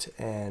project,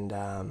 and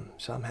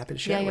so I'm happy to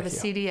share it with you. Yeah, you have a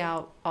CD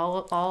out,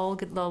 all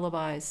good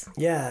lullabies.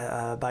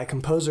 Yeah, by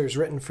composers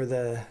written for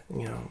the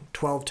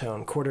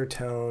 12-tone, quarter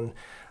tone,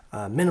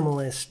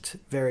 minimalist,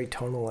 very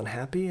tonal and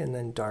happy, and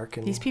then dark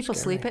and These people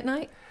scary. sleep at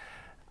night?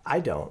 I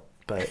don't.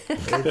 But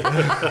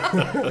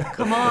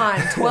come on,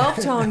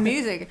 12-tone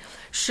music,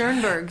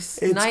 Schoenberg's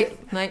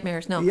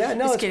Nightmares. No, yeah,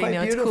 no, just it's kidding. quite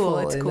No, beautiful.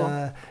 It's cool. It's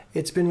cool.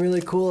 It's been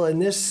really cool.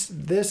 And this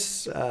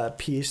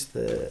piece,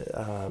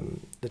 the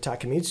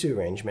Takemitsu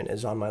arrangement,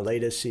 is on my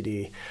latest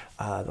CD,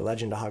 The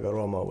Legend of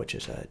Hagoromo, which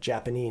is a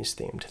Japanese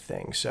themed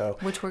thing. So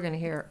which we're going to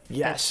hear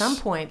at some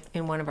point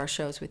in one of our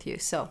shows with you.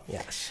 So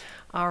yes.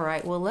 All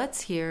right. Well,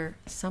 let's hear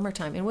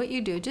Summertime. And what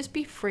you do, just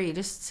be free.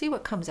 Just see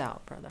what comes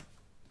out, brother.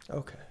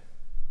 Okay.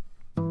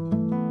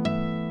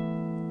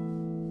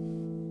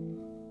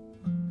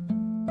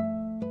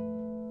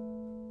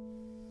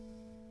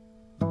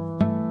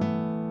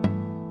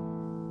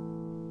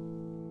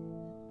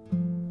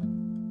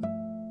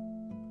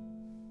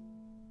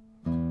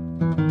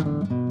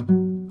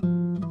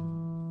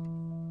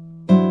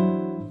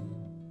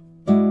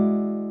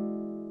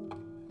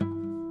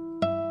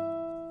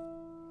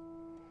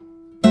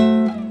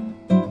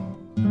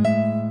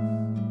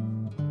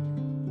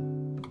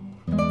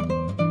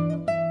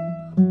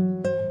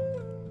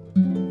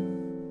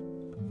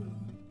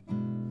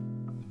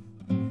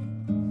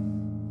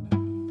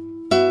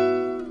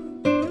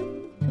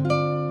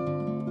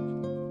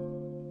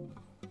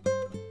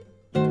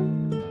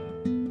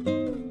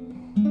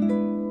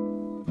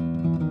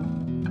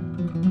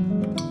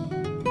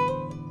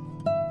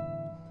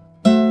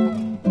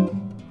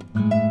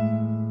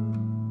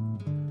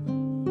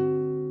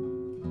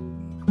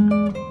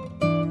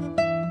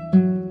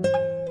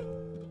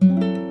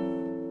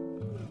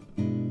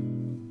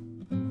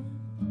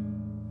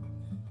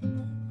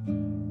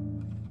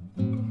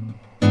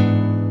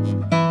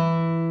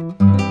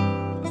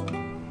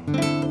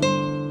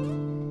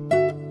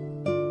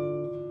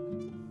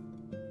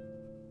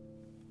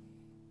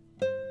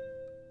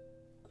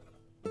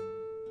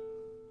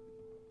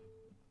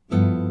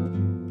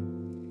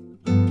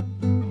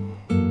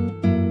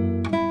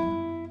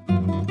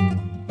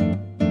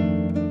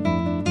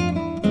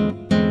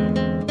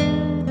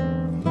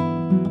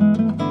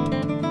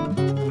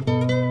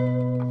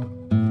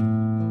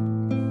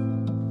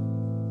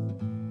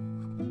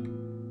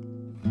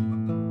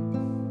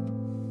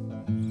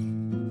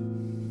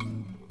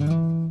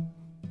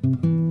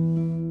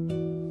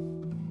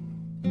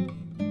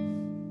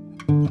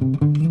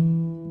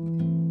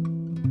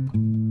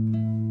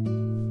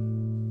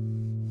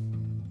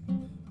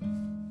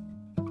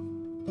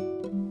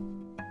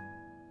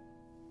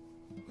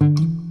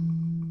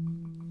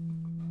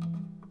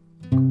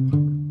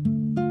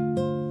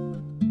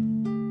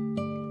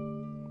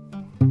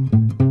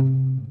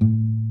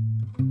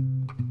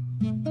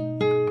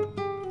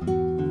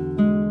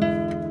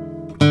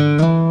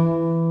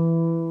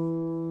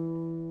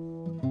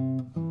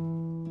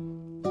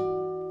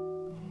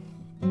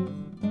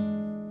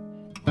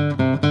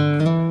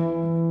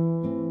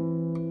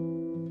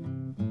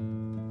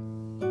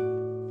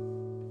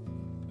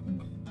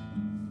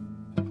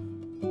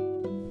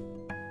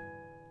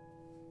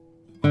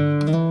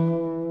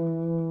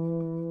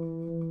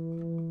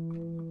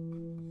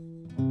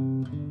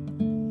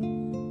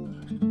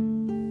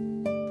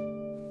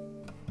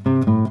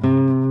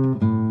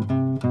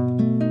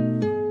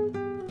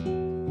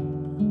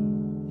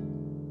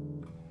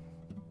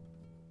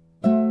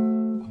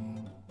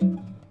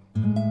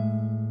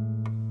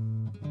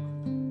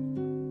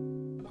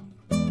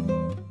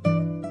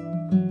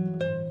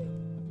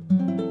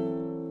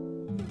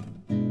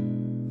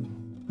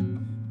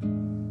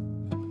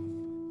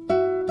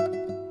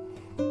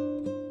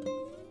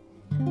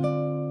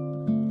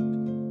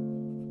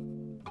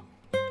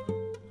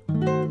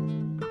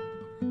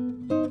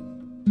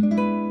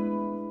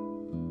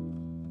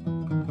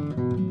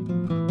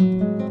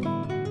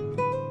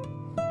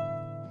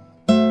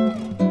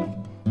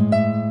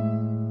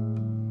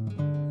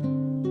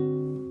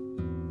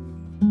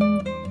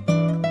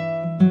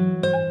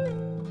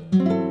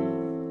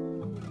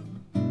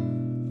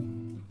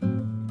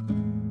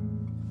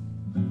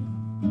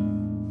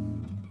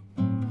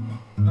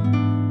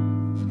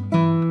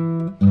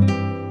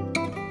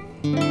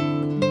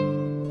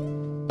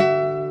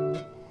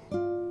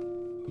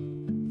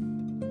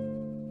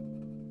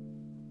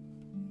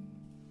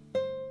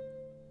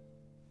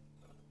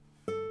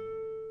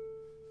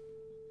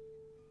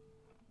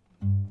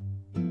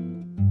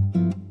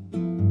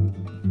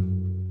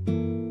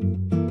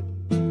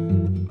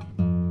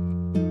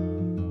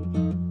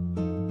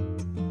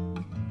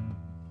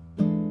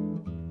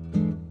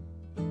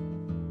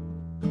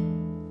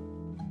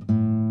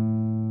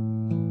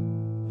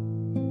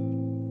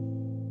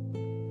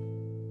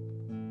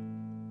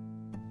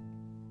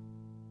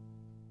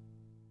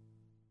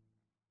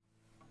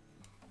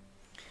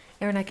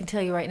 Aaron, I can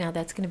tell you right now,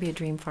 that's going to be a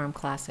Dream Farm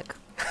classic.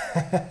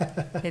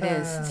 It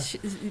is.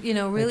 You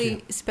know,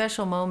 really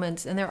special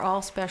moments, and they're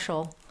all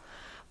special.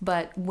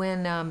 But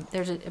when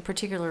there's a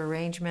particular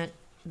arrangement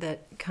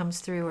that comes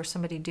through, or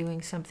somebody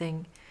doing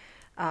something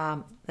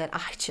that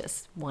I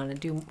just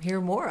want to hear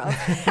more of,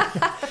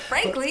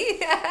 frankly.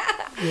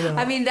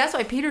 I mean, that's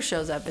why Peter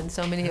shows up in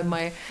so many of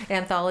my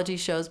anthology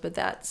shows, but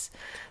that's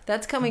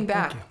coming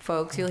back,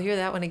 folks. You'll hear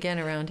that one again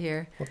around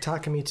here. Well,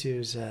 Takamitsu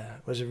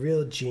was a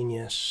real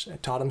genius.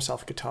 Taught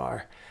himself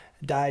guitar.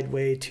 Died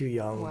way too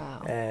young.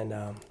 Wow. And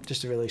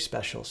just really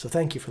special. So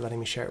thank you for letting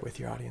me share it with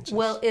your audiences.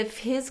 Well, if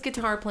his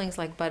guitar playing's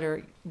like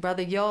butter,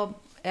 brother, y'all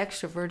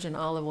extra virgin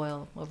olive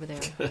oil over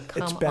there.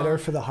 It's better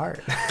for the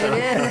heart. It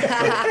is.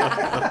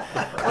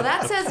 Well,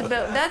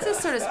 that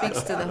just sort of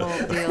speaks to the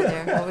whole deal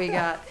there. What we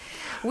got.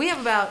 We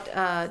have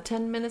about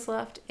 10 minutes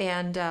left,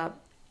 and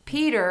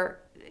Peter,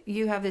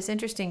 you have this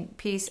interesting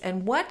piece.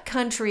 And what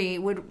country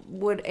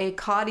would a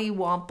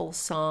Cottywomple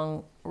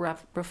song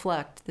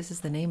reflect? This is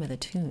the name of the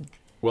tune.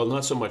 Well,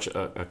 not so much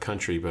a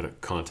country, but a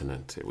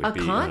continent. It would be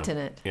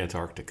continent?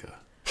 Antarctica.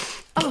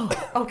 Oh,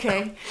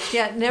 okay.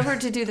 Yeah, never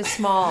to do the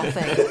small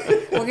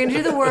thing. We're going to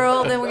do the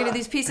world, and we're going to do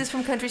these pieces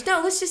from countries.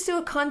 No, let's just do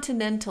a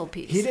continental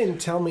piece. He didn't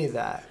tell me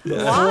that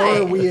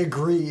Why? before we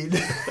agreed.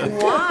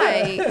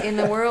 Why in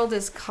the world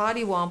does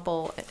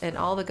Cottywomple and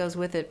all that goes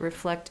with it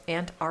reflect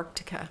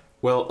Antarctica?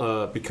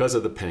 Well, because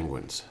of the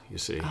penguins, you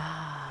see.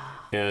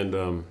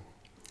 And,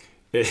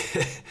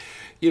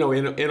 you know,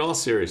 in all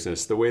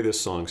seriousness, the way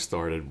this song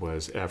started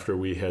was after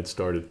we had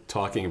started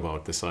talking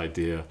about this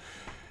idea,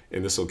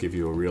 and this will give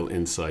you a real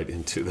insight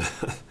into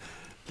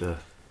the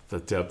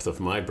depth of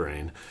my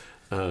brain.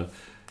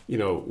 You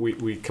know,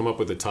 we come up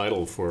with a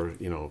title for,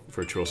 you know,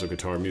 virtuoso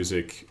guitar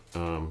music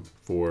from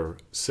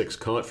 6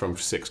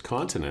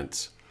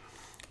 continents,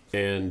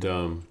 and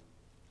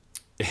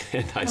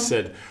I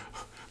said,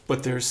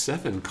 but there's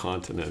 7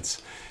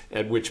 continents.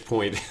 At which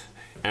point,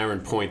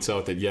 Aaron points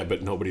out that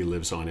but nobody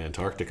lives on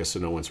Antarctica, so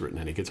no one's written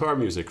any guitar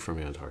music from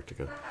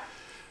Antarctica.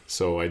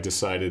 So I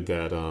decided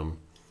that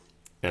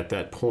at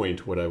that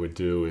point, what I would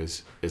do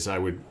is I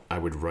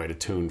would write a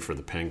tune for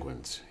the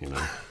penguins, you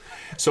know.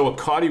 So a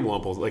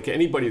Cottywomple, like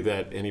anybody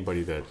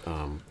that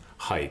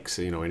hikes,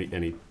 you know,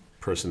 any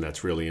person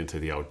that's really into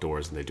the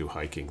outdoors and they do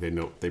hiking,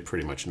 they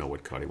pretty much know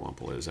what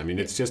Cottywomple is. I mean,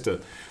 it's just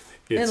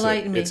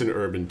it's an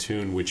urban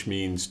tune, which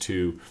means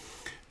to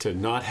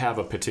not have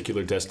a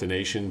particular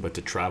destination, but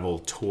to travel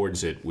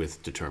towards it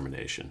with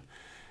determination.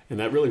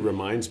 And that really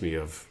reminds me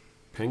of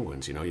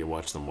penguins. You know, you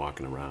watch them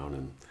walking around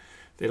and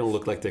they don't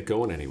look like they're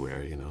going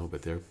anywhere, you know,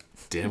 but they're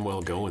damn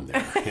well going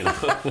there, you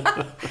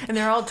know. And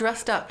they're all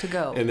dressed up to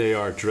go. And they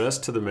are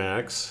dressed to the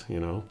max, you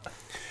know.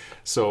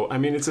 So, I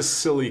mean, it's a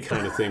silly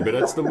kind of thing, but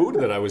that's the mood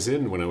that I was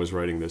in when I was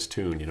writing this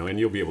tune, you know, and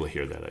you'll be able to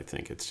hear that, I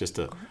think. It's just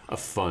a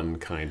fun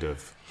kind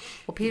of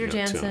Well, Peter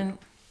Jansen, tune.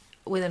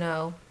 with an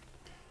O,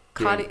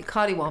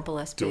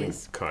 Cottywomple SPs. Doing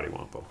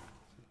Cottywomple.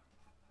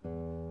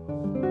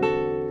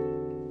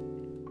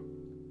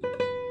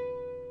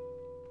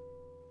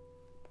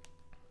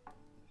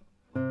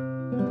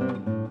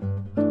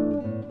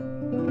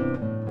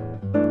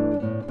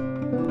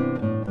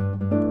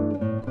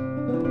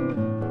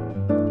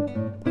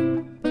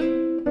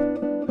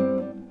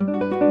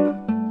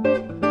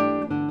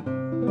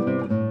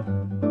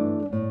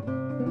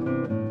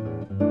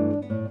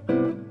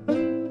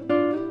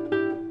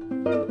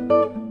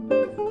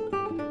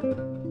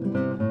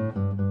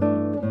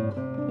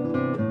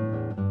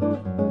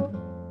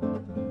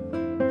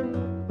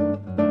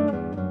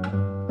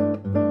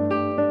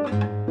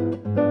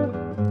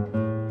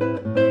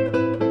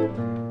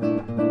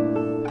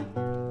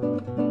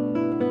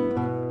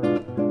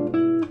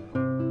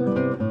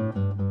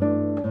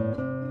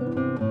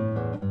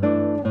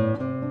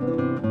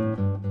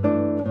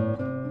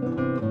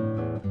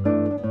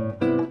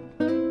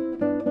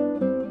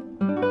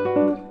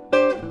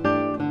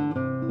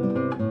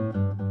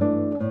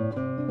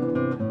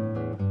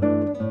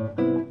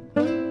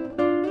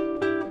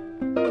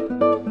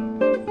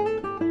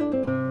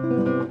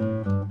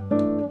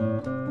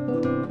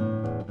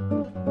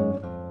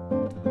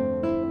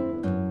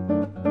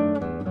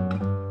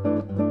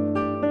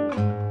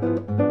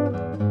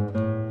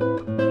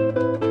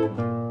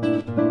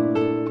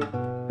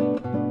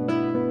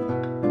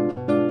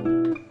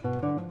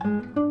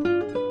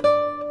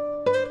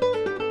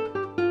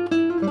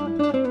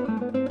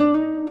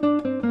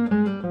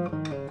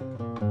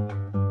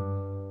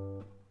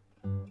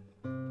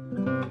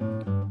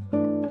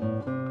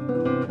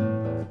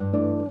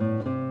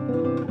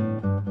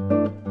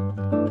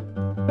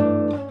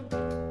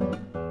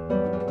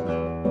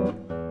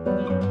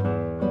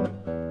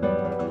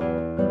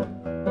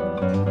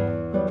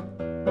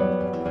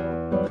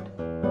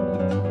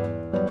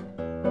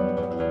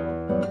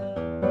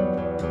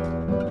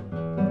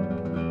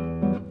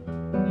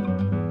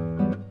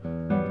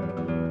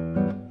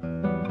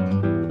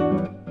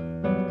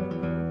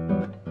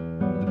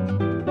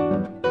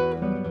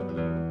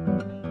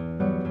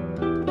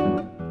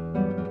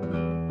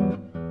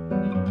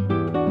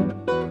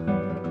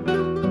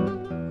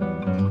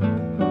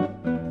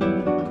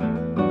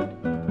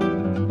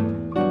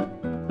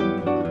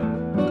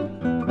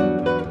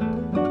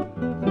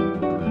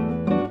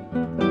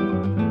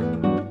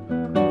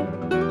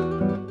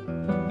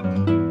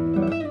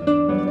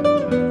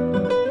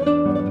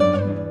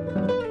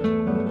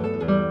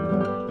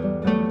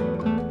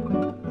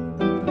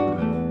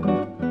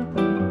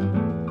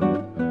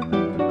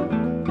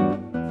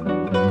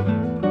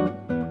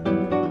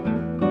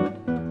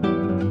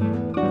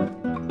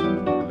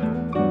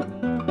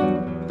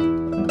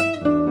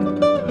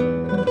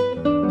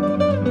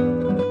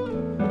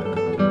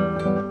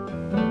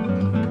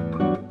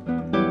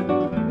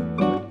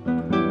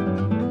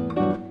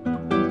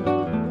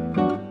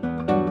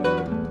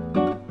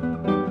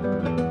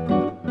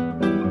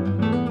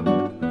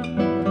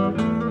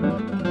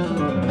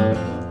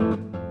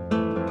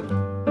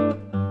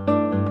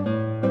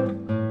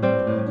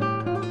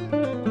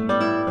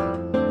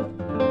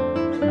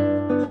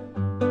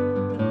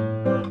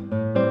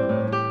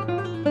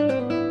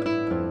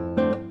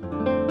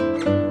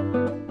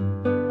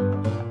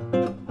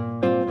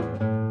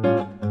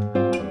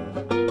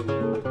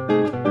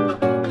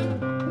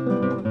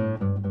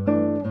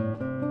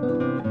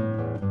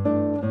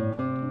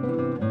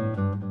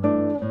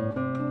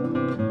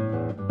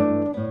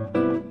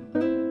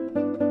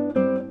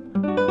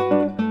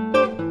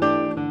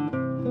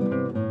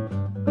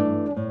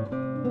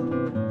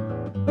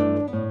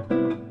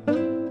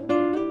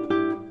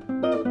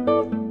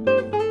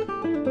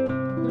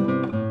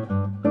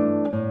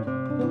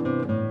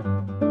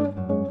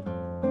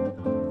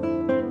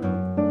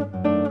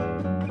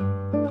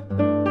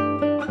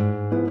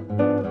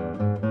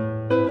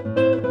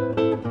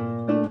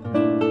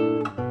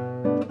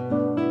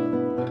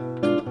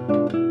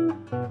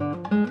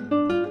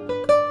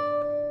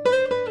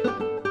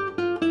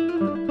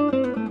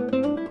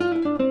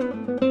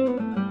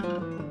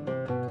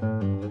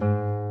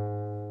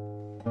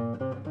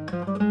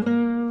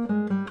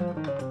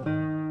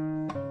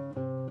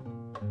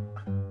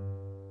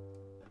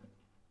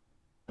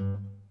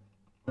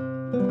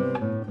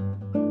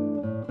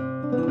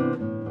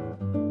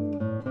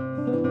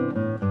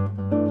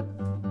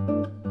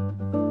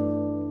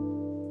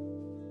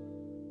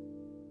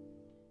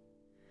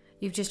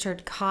 You've just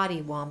heard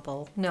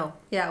Cottywomple. No,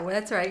 yeah, well,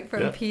 that's right,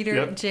 from Yeah, Peter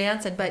yep.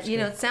 Jansen. But,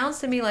 it sounds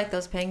to me like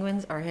those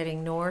penguins are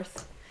heading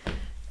north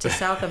to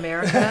South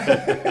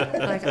America.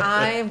 Like,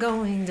 I am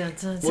going to...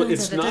 Well,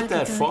 it's not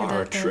that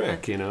far a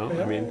trick, I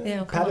mean...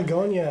 Yeah, come on.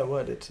 Patagonia,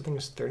 I think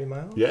it's 30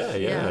 miles? Yeah,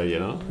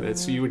 Yeah.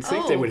 It's, you would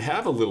think they would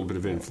have a little bit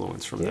of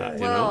influence from that,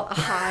 Well,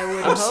 I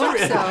would I'm hope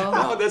serious. so.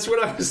 No, that's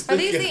what I was Are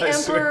thinking. these the I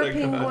swear emperor to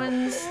God.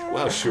 penguins?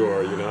 Well,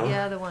 sure,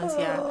 Yeah, the ones,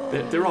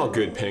 yeah. They're all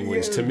good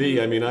penguins to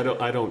me. I mean, I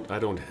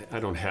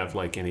don't have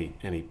like any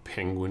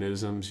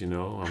penguinisms.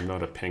 I'm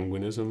not a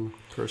penguinism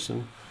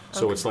person.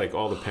 So it's like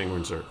all the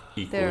penguins are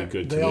equally They're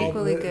good to They me. all,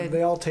 Equally good.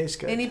 They all taste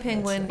good. Any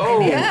penguin.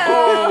 Oh,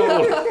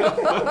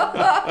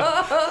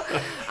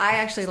 I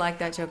actually like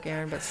that joke,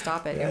 Aaron, but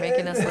stop it. You're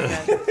making us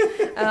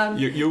look bad.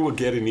 you will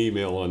get an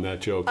email on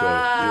that joke, though. You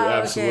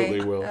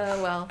absolutely okay. will.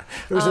 Well.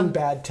 It was in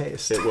bad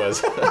taste. It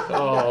was.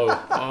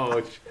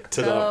 Oh,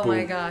 ta-da, Oh my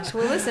boom. gosh.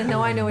 Well, listen,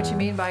 no, I know what you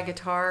mean by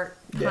guitar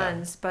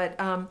puns, but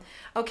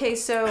okay,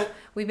 so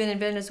we've been in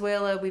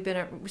Venezuela, we've been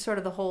at sort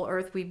of the whole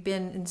earth, we've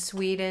been in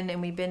Sweden,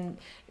 and we've been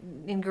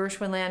in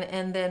Gershwinland,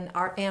 and then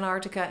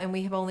Antarctica, and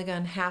we have only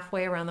gone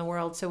halfway around the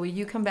world. So will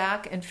you come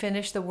back and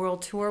finish the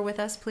world tour with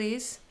us,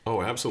 please?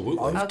 Oh, absolutely.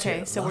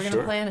 Okay, so we're going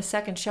to plan a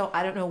second show.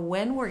 I don't know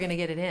when we're going to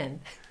get it in.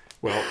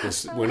 Well,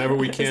 whenever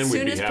we can, as we'd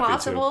soon be as happy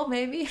possible,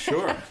 maybe.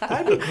 Sure.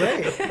 That'd be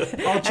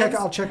great.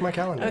 I'll check my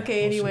calendar.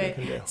 Okay, We'll see what we anyway,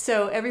 can do.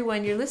 so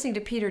everyone, you're listening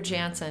to Peter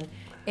Jansen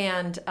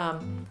and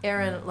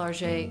Aaron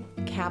Larget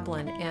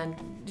Kaplan, and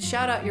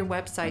shout out your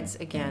websites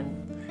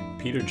again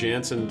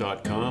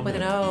PeterJansen.com. with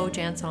an O,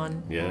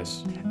 Janson.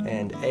 Yes.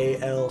 And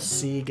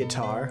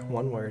ALCguitar,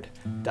 one word,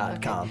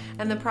 .com.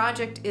 And the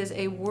project is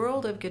a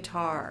world of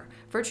guitar,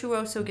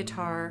 virtuoso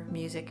guitar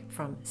music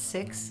from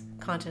 6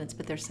 continents,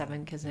 but there's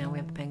 7 because now we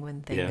have the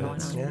penguin thing Yeah, going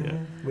that's- on. Yeah,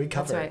 we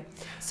cover That's right.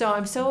 So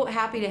I'm so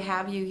happy to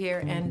have you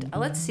here. And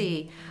let's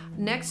see,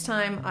 next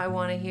time I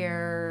want to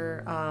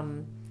hear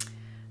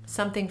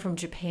something from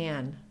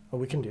Japan. Well,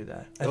 we can do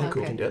that. I think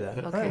we Okay. can do that.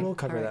 Okay. All right, we'll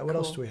cover All right, that. What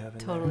else cool. do we have in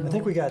Totally there? I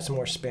think will. we got some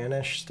more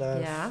Spanish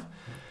stuff. Yeah.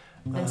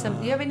 And some.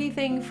 Do you have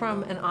anything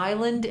from an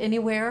island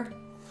anywhere?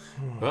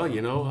 Well,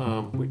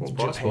 it's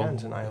possible.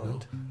 Japan's an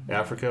island.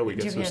 Africa, we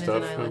get Japan some is an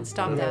stuff. island.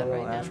 Stop Yeah, that a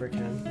little right now.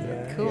 African.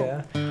 Yeah. Cool.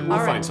 Yeah. We'll All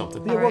find right.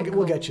 something. Yeah, All right, we'll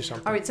cool. get you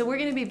something. All right, so we're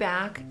going to be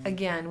back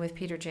again with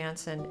Peter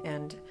Jansen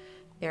and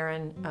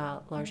Aaron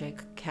Larget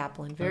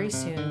Kaplan very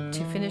soon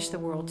to finish the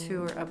world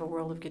tour of A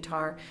World of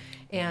Guitar.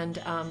 And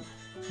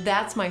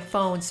that's my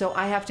phone, so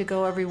I have to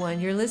go,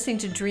 everyone. You're listening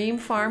to Dream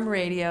Farm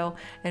Radio,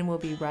 and we'll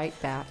be right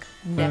back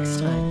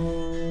next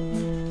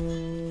time.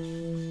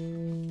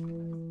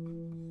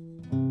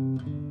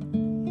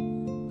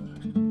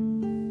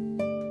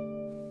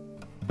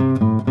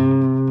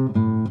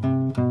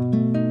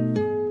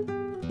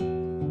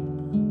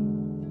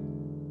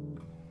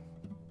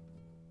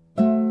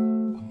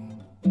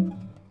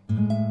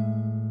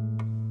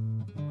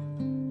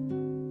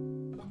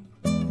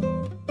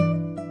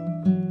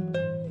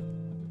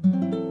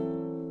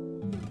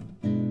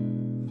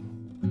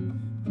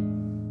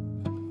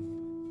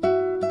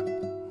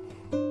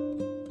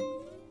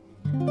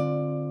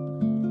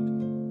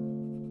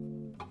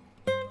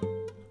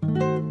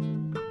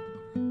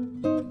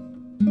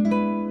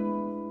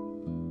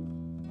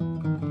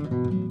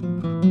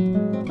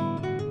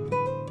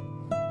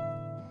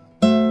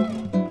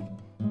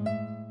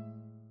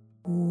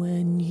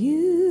 When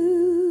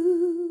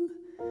you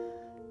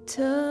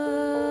touch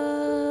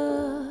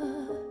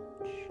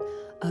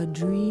a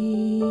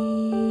dream,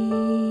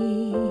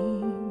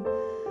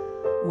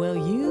 well,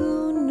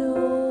 you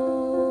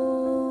know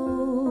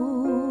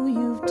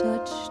you've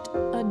touched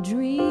a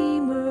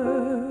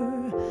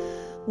dreamer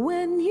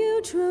when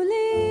you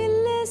truly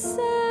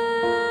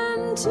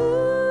listen to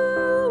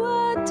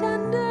a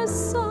tender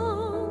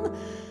song.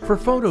 For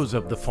photos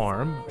of the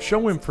farm,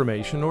 show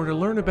information, or to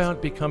learn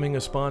about becoming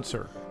a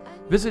sponsor,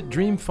 visit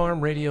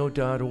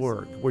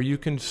dreamfarmradio.org, where you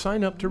can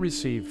sign up to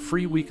receive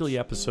free weekly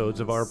episodes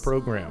of our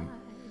program.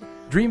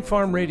 Dream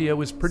Farm Radio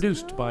is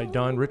produced by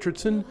Don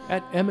Richardson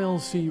at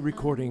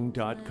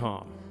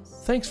mlcrecording.com.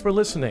 Thanks for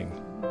listening.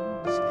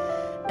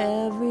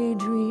 Every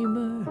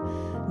dreamer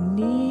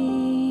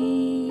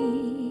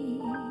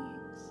needs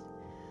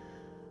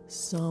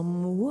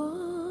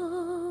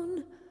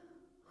someone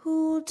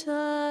who'll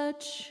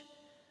touch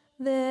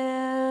their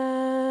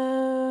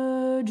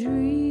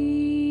dreams.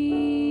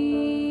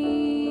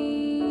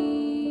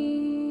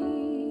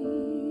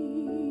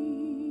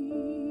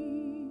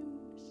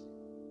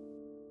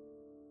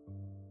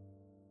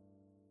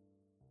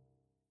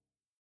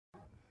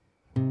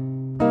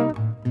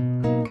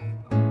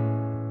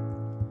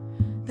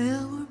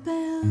 There were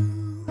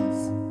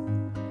bells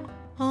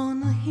on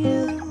the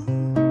hill,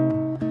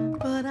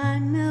 but I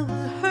never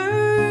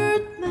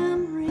heard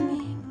them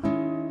ringing.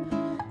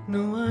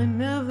 No, I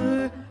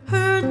never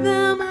heard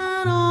them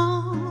at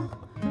all,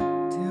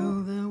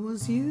 till there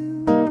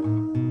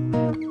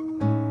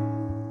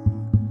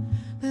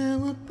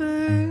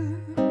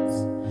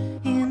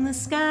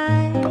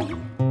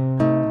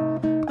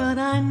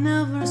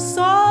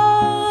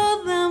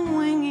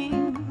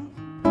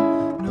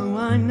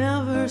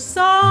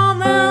saw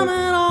them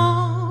at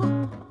all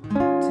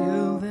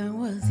till there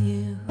was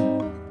you.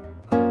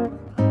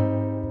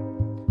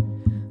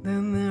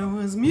 Then there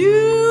was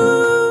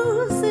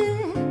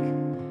music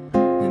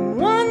and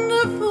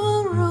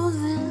wonderful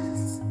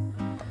roses,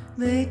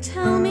 they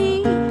tell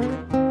me,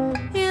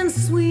 in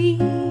sweet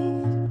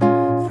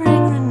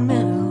fragrant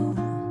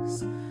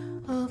meadows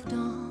of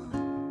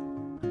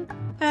dawn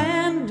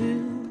and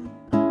dew.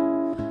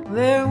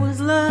 There was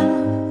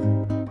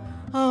love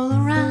all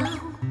around,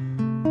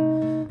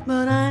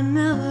 but I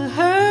never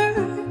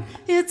heard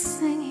it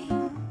singing.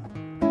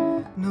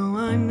 No,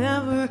 I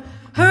never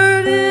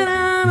heard it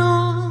at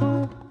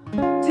all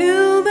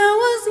till there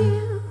was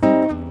you.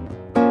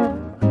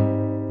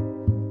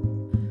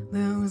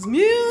 There was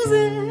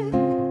music,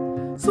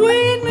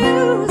 sweet